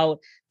about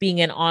being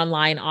an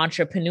online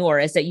entrepreneur,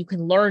 is that you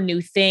can learn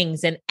new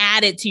things and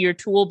add it to your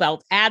tool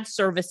belt, add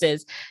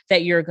services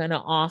that you're going to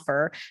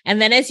offer.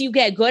 And then as you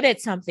get good at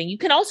something, you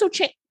can also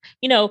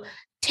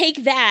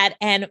take that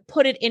and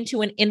put it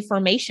into an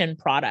information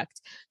product.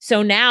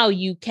 So now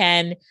you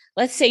can,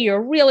 let's say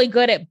you're really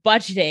good at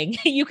budgeting.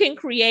 You can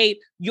create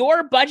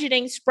your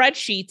budgeting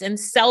spreadsheets and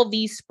sell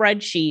these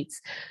spreadsheets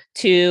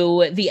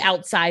to the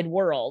outside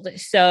world.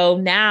 So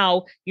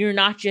now you're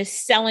not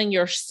just selling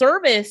your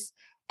service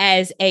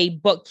as a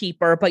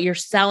bookkeeper, but you're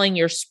selling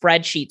your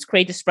spreadsheets.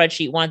 Create the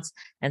spreadsheet once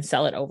and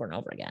sell it over and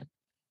over again.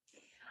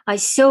 I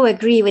so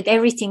agree with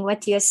everything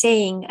what you're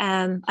saying.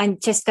 I'm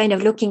just kind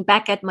of looking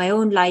back at my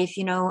own life.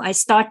 I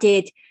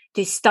started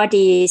to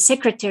study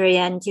secretary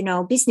and,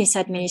 business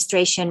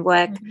administration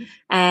work. Mm-hmm.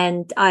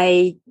 And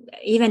I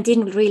even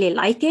didn't really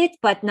like it.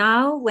 But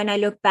now when I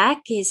look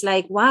back, it's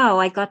like, wow,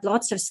 I got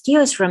lots of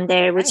skills from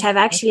there, which I've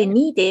actually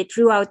needed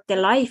throughout the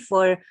life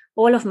for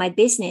all of my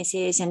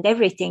businesses and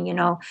everything,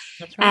 That's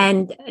right.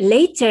 And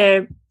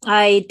later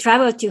I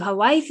traveled to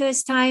Hawaii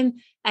first time.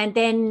 And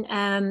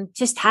then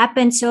just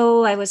happened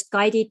so I was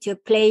guided to a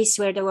place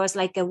where there was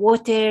like a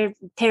water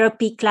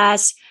therapy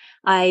class.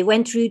 I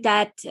went through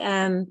that,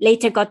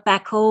 later got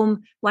back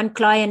home. One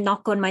client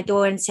knocked on my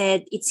door and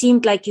said, it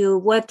seemed like you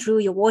worked through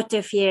your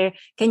water fear.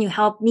 Can you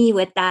help me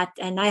with that?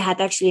 And I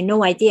had actually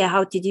no idea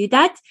how to do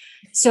that.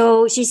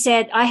 So she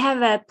said, I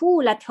have a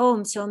pool at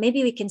home, so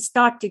maybe we can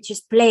start to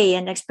just play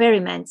and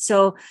experiment.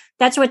 So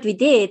that's what we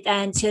did.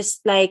 And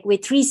just like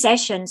with 3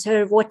 sessions,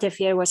 her water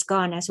fear was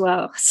gone as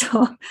well.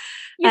 So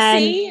you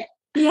see?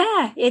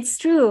 Yeah, it's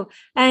true.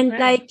 And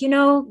right.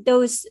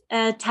 Those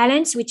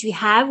talents which we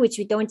have, which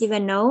we don't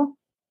even know.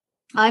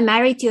 I'm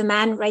married to a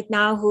man right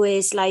now who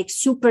is like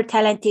super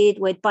talented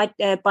with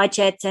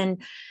budget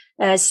and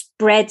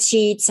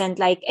spreadsheets and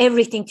like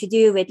everything to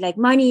do with like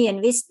money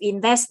and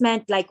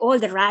investment, like all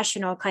the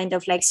rational kind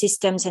of like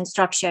systems and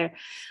structure.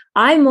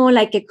 I'm more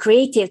like a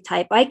creative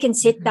type. I can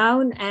sit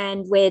down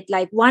and with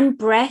like one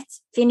breath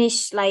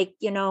finish like,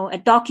 a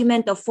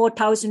document of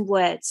 4,000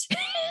 words.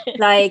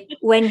 Like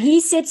when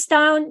he sits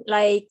down,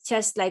 like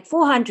just like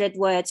 400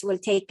 words will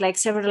take like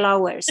several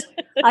hours.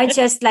 I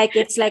just like,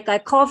 it's like I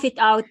cough it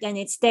out and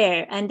it's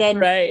there. And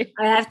then I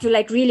have to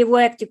like really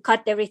work to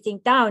cut everything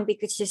down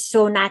because it's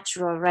so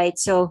natural, right?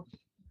 So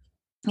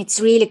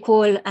it's really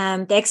cool.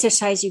 The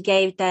exercise you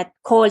gave, that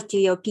call to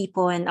your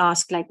people and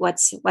ask like,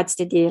 what's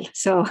the deal?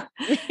 So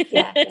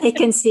yeah, they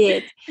can see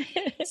it.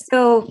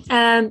 So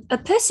a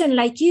person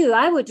like you,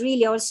 I would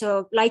really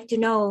also like to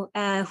know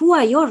who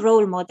are your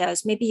role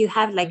models? Maybe you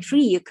have like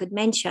 3 you could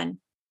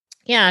mention.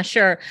 Yeah,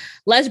 sure.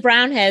 Les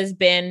Brown has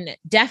been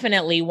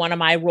definitely one of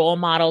my role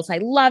models. I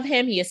love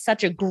him. He is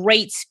such a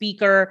great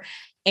speaker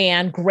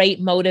and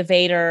great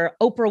motivator.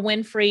 Oprah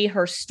Winfrey,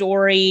 her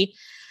story.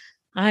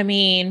 I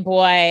mean,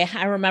 boy,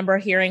 I remember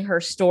hearing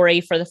her story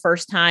for the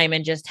first time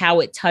and just how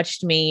it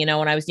touched me,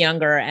 when I was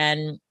younger.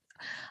 And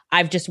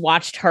I've just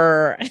watched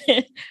her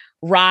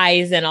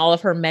rise in all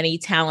of her many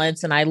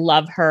talents, and I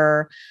love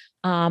her.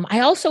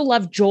 I also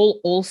love Joel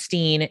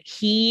Osteen.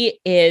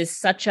 He is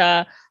such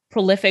a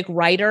prolific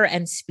writer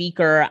and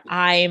speaker.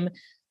 I'm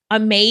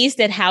amazed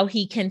at how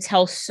he can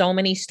tell so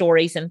many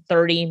stories in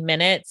 30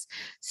 minutes.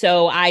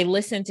 So I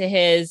listened to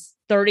his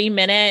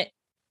 30-minute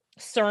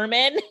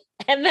sermon,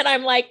 and then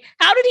I'm like,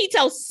 how did he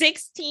tell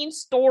 16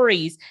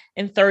 stories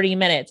in 30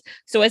 minutes?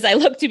 So as I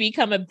look to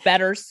become a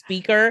better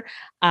speaker,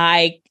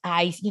 I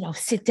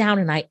sit down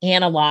and I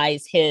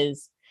analyze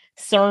his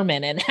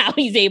sermon and how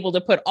he's able to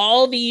put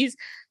all these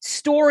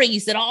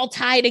stories that all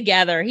tie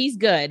together. He's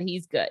good.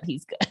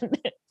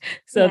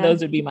 So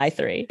those would be my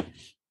 3.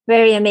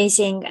 Very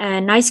amazing.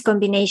 Nice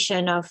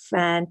combination of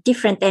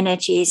different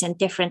energies and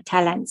different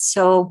talents.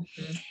 So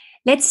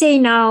let's say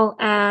now,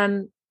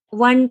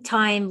 one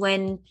time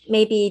when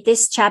maybe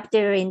this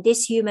chapter in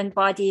this human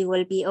body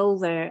will be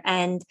over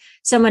and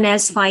someone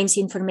else finds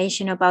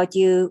information about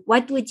you,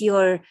 what would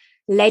your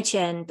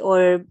legend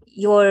or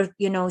your,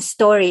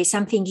 story,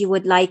 something you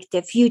would like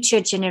the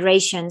future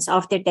generations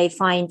after they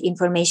find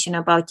information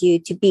about you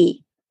to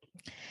be?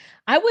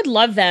 I would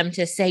love them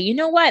to say, you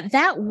know what,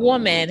 that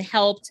woman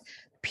helped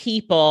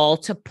people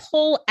to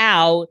pull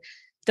out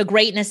the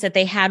greatness that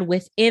they had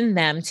within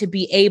them to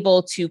be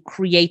able to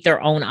create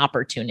their own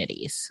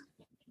opportunities.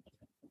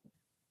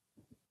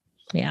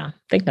 Yeah, I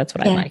think that's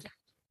what I like.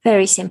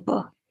 Very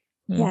simple.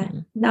 Yeah,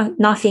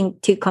 nothing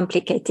too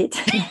complicated.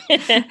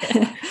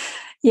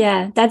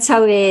 Yeah, that's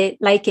how we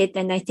like it.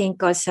 And I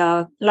think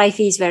also life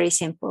is very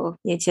simple.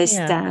 You just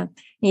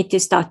need to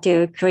start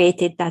to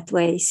create it that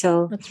way.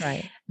 So that's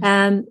right.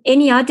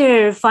 Any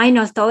other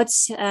final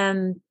thoughts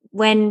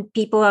when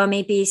people are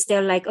maybe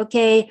still like,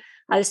 okay,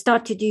 I'll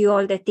start to do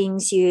all the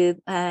things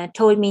you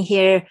told me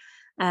here.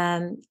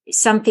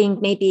 Something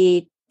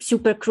maybe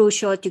super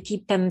crucial to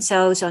keep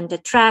themselves on the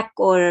track,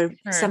 or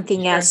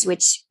something else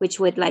which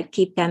would like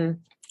keep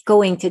them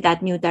going to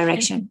that new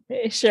direction.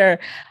 Sure.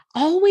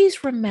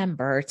 Always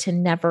remember to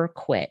never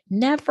quit.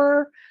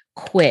 Never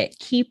quit.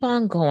 Keep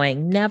on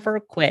going. Never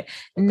quit.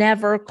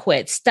 Never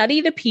quit.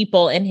 Study the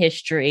people in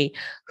history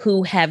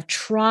who have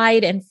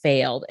tried and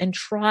failed and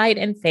tried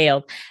and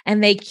failed,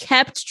 and they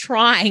kept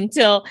trying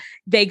till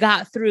they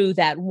got through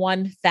that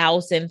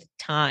 1,000th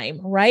time,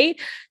 right?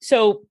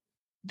 So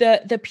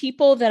the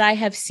people that I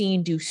have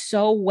seen do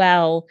so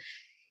well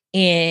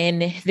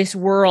in this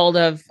world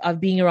of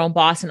being your own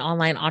boss and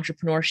online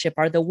entrepreneurship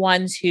are the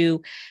ones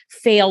who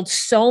failed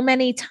so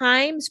many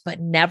times but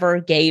never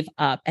gave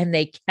up, and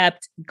they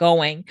kept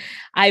going.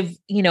 I've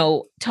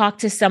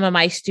talked to some of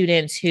my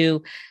students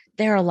who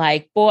they're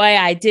like, boy,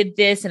 I did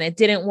this and it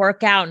didn't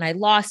work out and I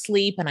lost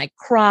sleep and I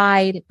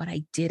cried, but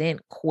I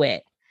didn't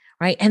quit.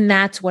 Right. And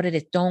that's what it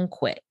is. Don't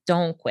quit.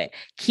 Don't quit.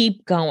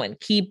 Keep going.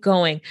 Keep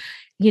going.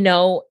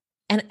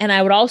 And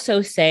I would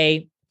also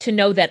say to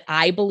know that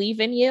I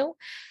believe in you.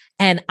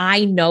 And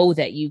I know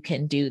that you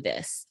can do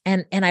this.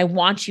 And I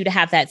want you to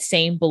have that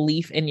same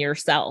belief in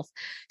yourself.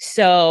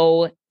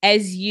 So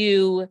as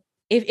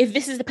if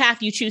this is the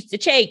path you choose to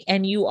take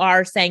and you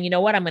are saying, you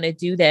know what, I'm going to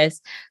do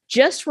this,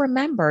 just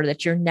remember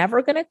that you're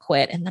never going to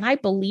quit, and that I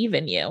believe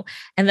in you,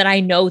 and that I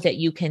know that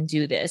you can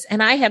do this.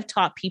 And I have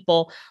taught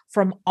people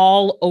from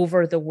all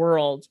over the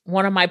world.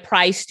 One of my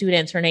prize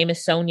students, her name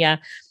is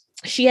Sonia.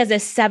 She has a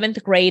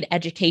 7th grade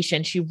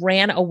education. She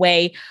ran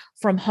away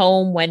from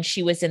home when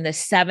she was in the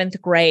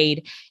 7th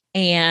grade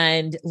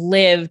and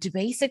lived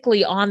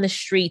basically on the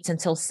streets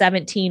until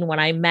 17 when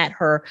I met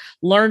her,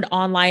 learned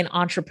online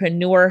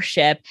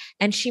entrepreneurship,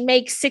 and she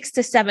makes $6,000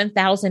 to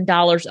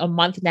 $7,000 a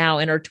month now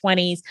in her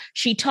 20s.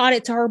 She taught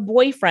it to her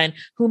boyfriend,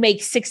 who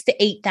makes $6,000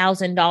 to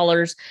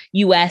 $8,000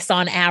 US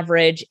on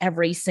average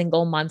every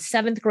single month.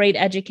 7th grade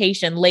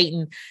education,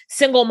 Leighton,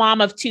 single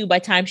mom of 2 by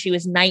the time she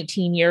was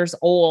 19 years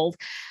old.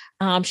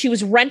 She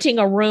was renting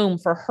a room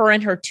for her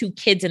and her 2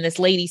 kids in this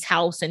lady's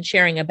house and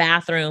sharing a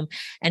bathroom.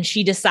 And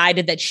she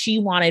decided that she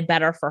wanted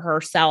better for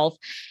herself.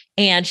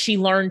 And she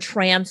learned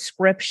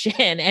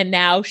transcription. And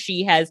now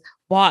she has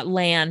bought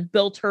land,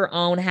 built her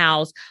own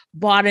house,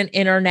 bought an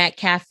internet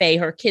cafe.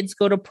 Her kids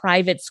go to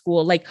private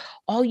school. Like,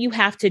 all you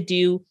have to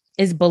do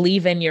is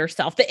believe in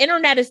yourself. The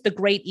internet is the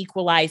great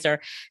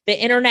equalizer. The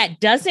internet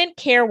doesn't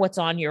care what's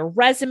on your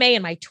resume.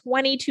 In my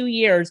 22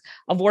 years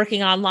of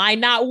working online,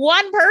 not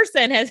one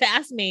person has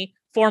asked me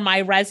for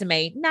my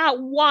resume.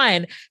 Not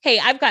one. Hey,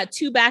 I've got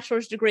 2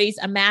 bachelor's degrees,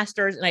 a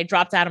master's, and I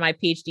dropped out of my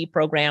PhD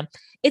program.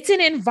 It's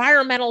in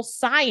environmental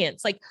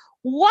science. Like,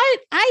 what?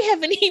 I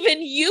haven't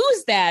even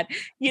used that,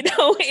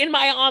 in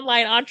my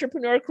online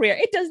entrepreneur career.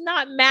 It does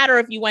not matter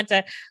if you went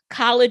to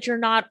college or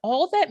not.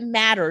 All that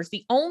matters,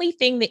 the only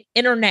thing the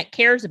internet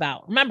cares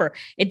about, remember,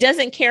 it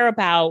doesn't care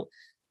about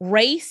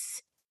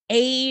race,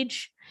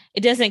 age.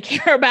 It doesn't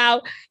care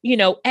about,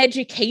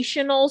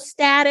 educational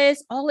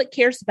status. All it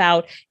cares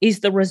about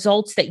is the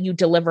results that you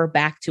deliver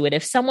back to it.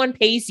 If someone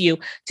pays you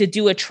to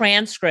do a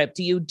transcript,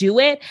 do you do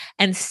it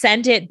and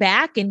send it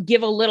back and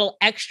give a little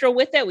extra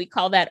with it? We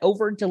call that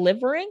over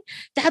delivering.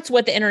 That's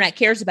what the internet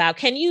cares about.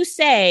 Can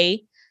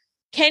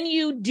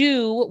you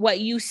do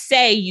what you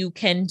say you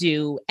can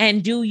do,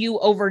 and do you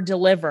over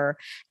deliver?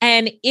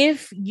 And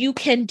if you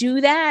can do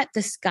that,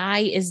 the sky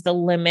is the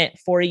limit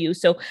for you.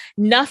 So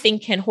nothing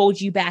can hold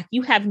you back.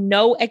 You have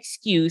no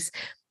excuse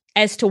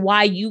as to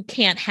why you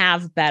can't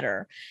have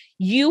better.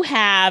 You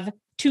have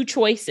 2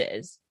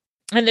 choices.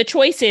 And the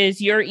choice is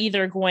you're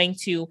either going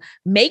to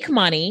make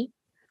money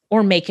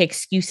or make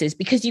excuses,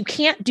 because you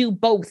can't do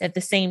both at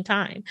the same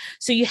time.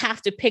 So you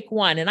have to pick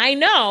one. And I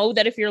know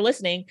that if you're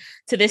listening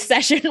to this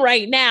session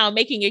right now,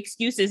 making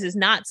excuses is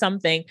not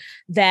something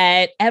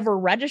that ever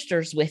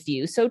registers with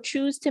you. So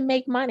choose to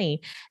make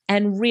money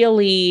and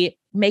really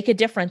make a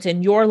difference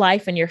in your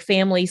life and your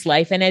family's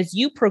life. And as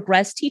you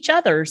progress, teach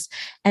others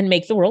and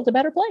make the world a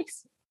better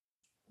place.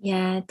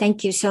 Yeah,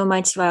 thank you so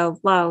much.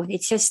 Wow.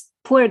 It's just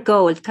pure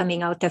gold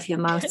coming out of your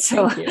mouth.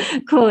 So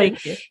cool.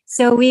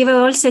 So we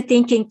were also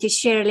thinking to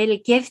share a little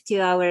gift to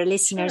our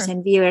listeners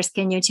and viewers.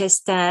 Can you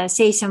just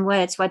say some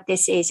words what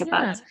this is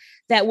about?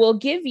 That will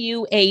give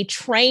you a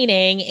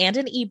training and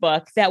an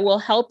ebook that will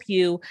help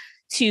you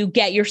to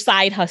get your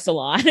side hustle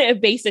on,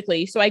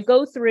 basically. So I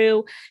go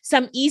through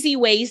some easy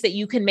ways that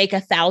you can make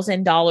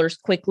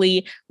 $1,000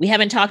 quickly. We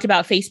haven't talked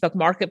about Facebook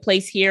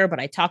Marketplace here, but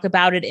I talk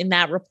about it in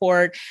that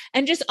report,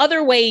 and just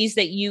other ways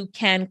that you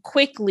can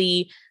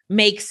quickly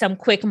make some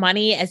quick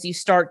money as you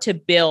start to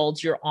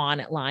build your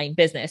online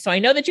business. So I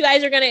know that you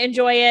guys are going to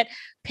enjoy it.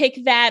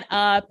 Pick that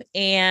up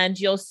and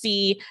you'll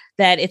see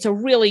that it's a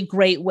really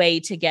great way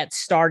to get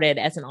started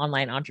as an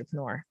online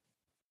entrepreneur.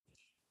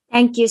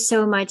 Thank you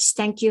so much.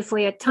 Thank you for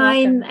your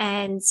time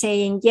and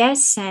saying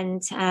yes.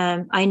 And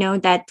I know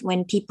that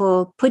when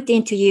people put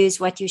into use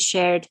what you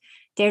shared,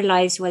 their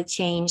lives will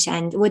change.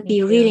 And it would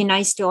be really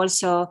nice to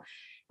also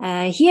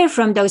hear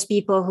from those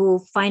people who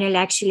finally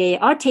actually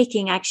are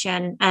taking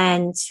action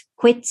and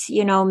quit,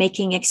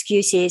 making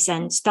excuses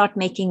and start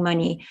making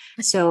money.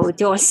 So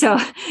to also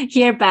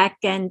hear back.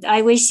 And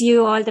I wish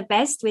you all the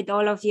best with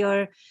all of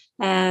your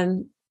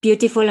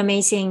beautiful,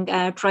 amazing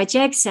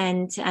projects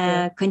and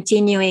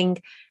continuing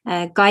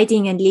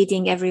guiding and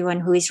leading everyone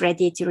who is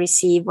ready to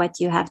receive what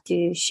you have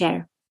to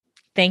share.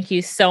 Thank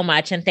you so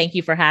much. And thank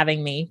you for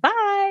having me.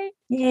 Bye.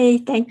 Yay,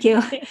 thank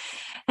you.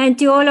 And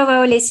to all of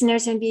our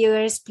listeners and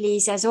viewers,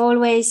 please, as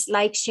always,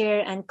 like,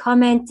 share, and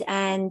comment.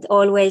 And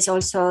always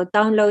also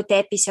download the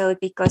episode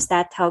because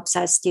that helps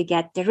us to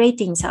get the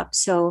ratings up.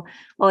 So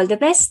all the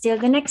best. Till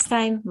the next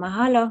time.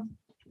 Mahalo.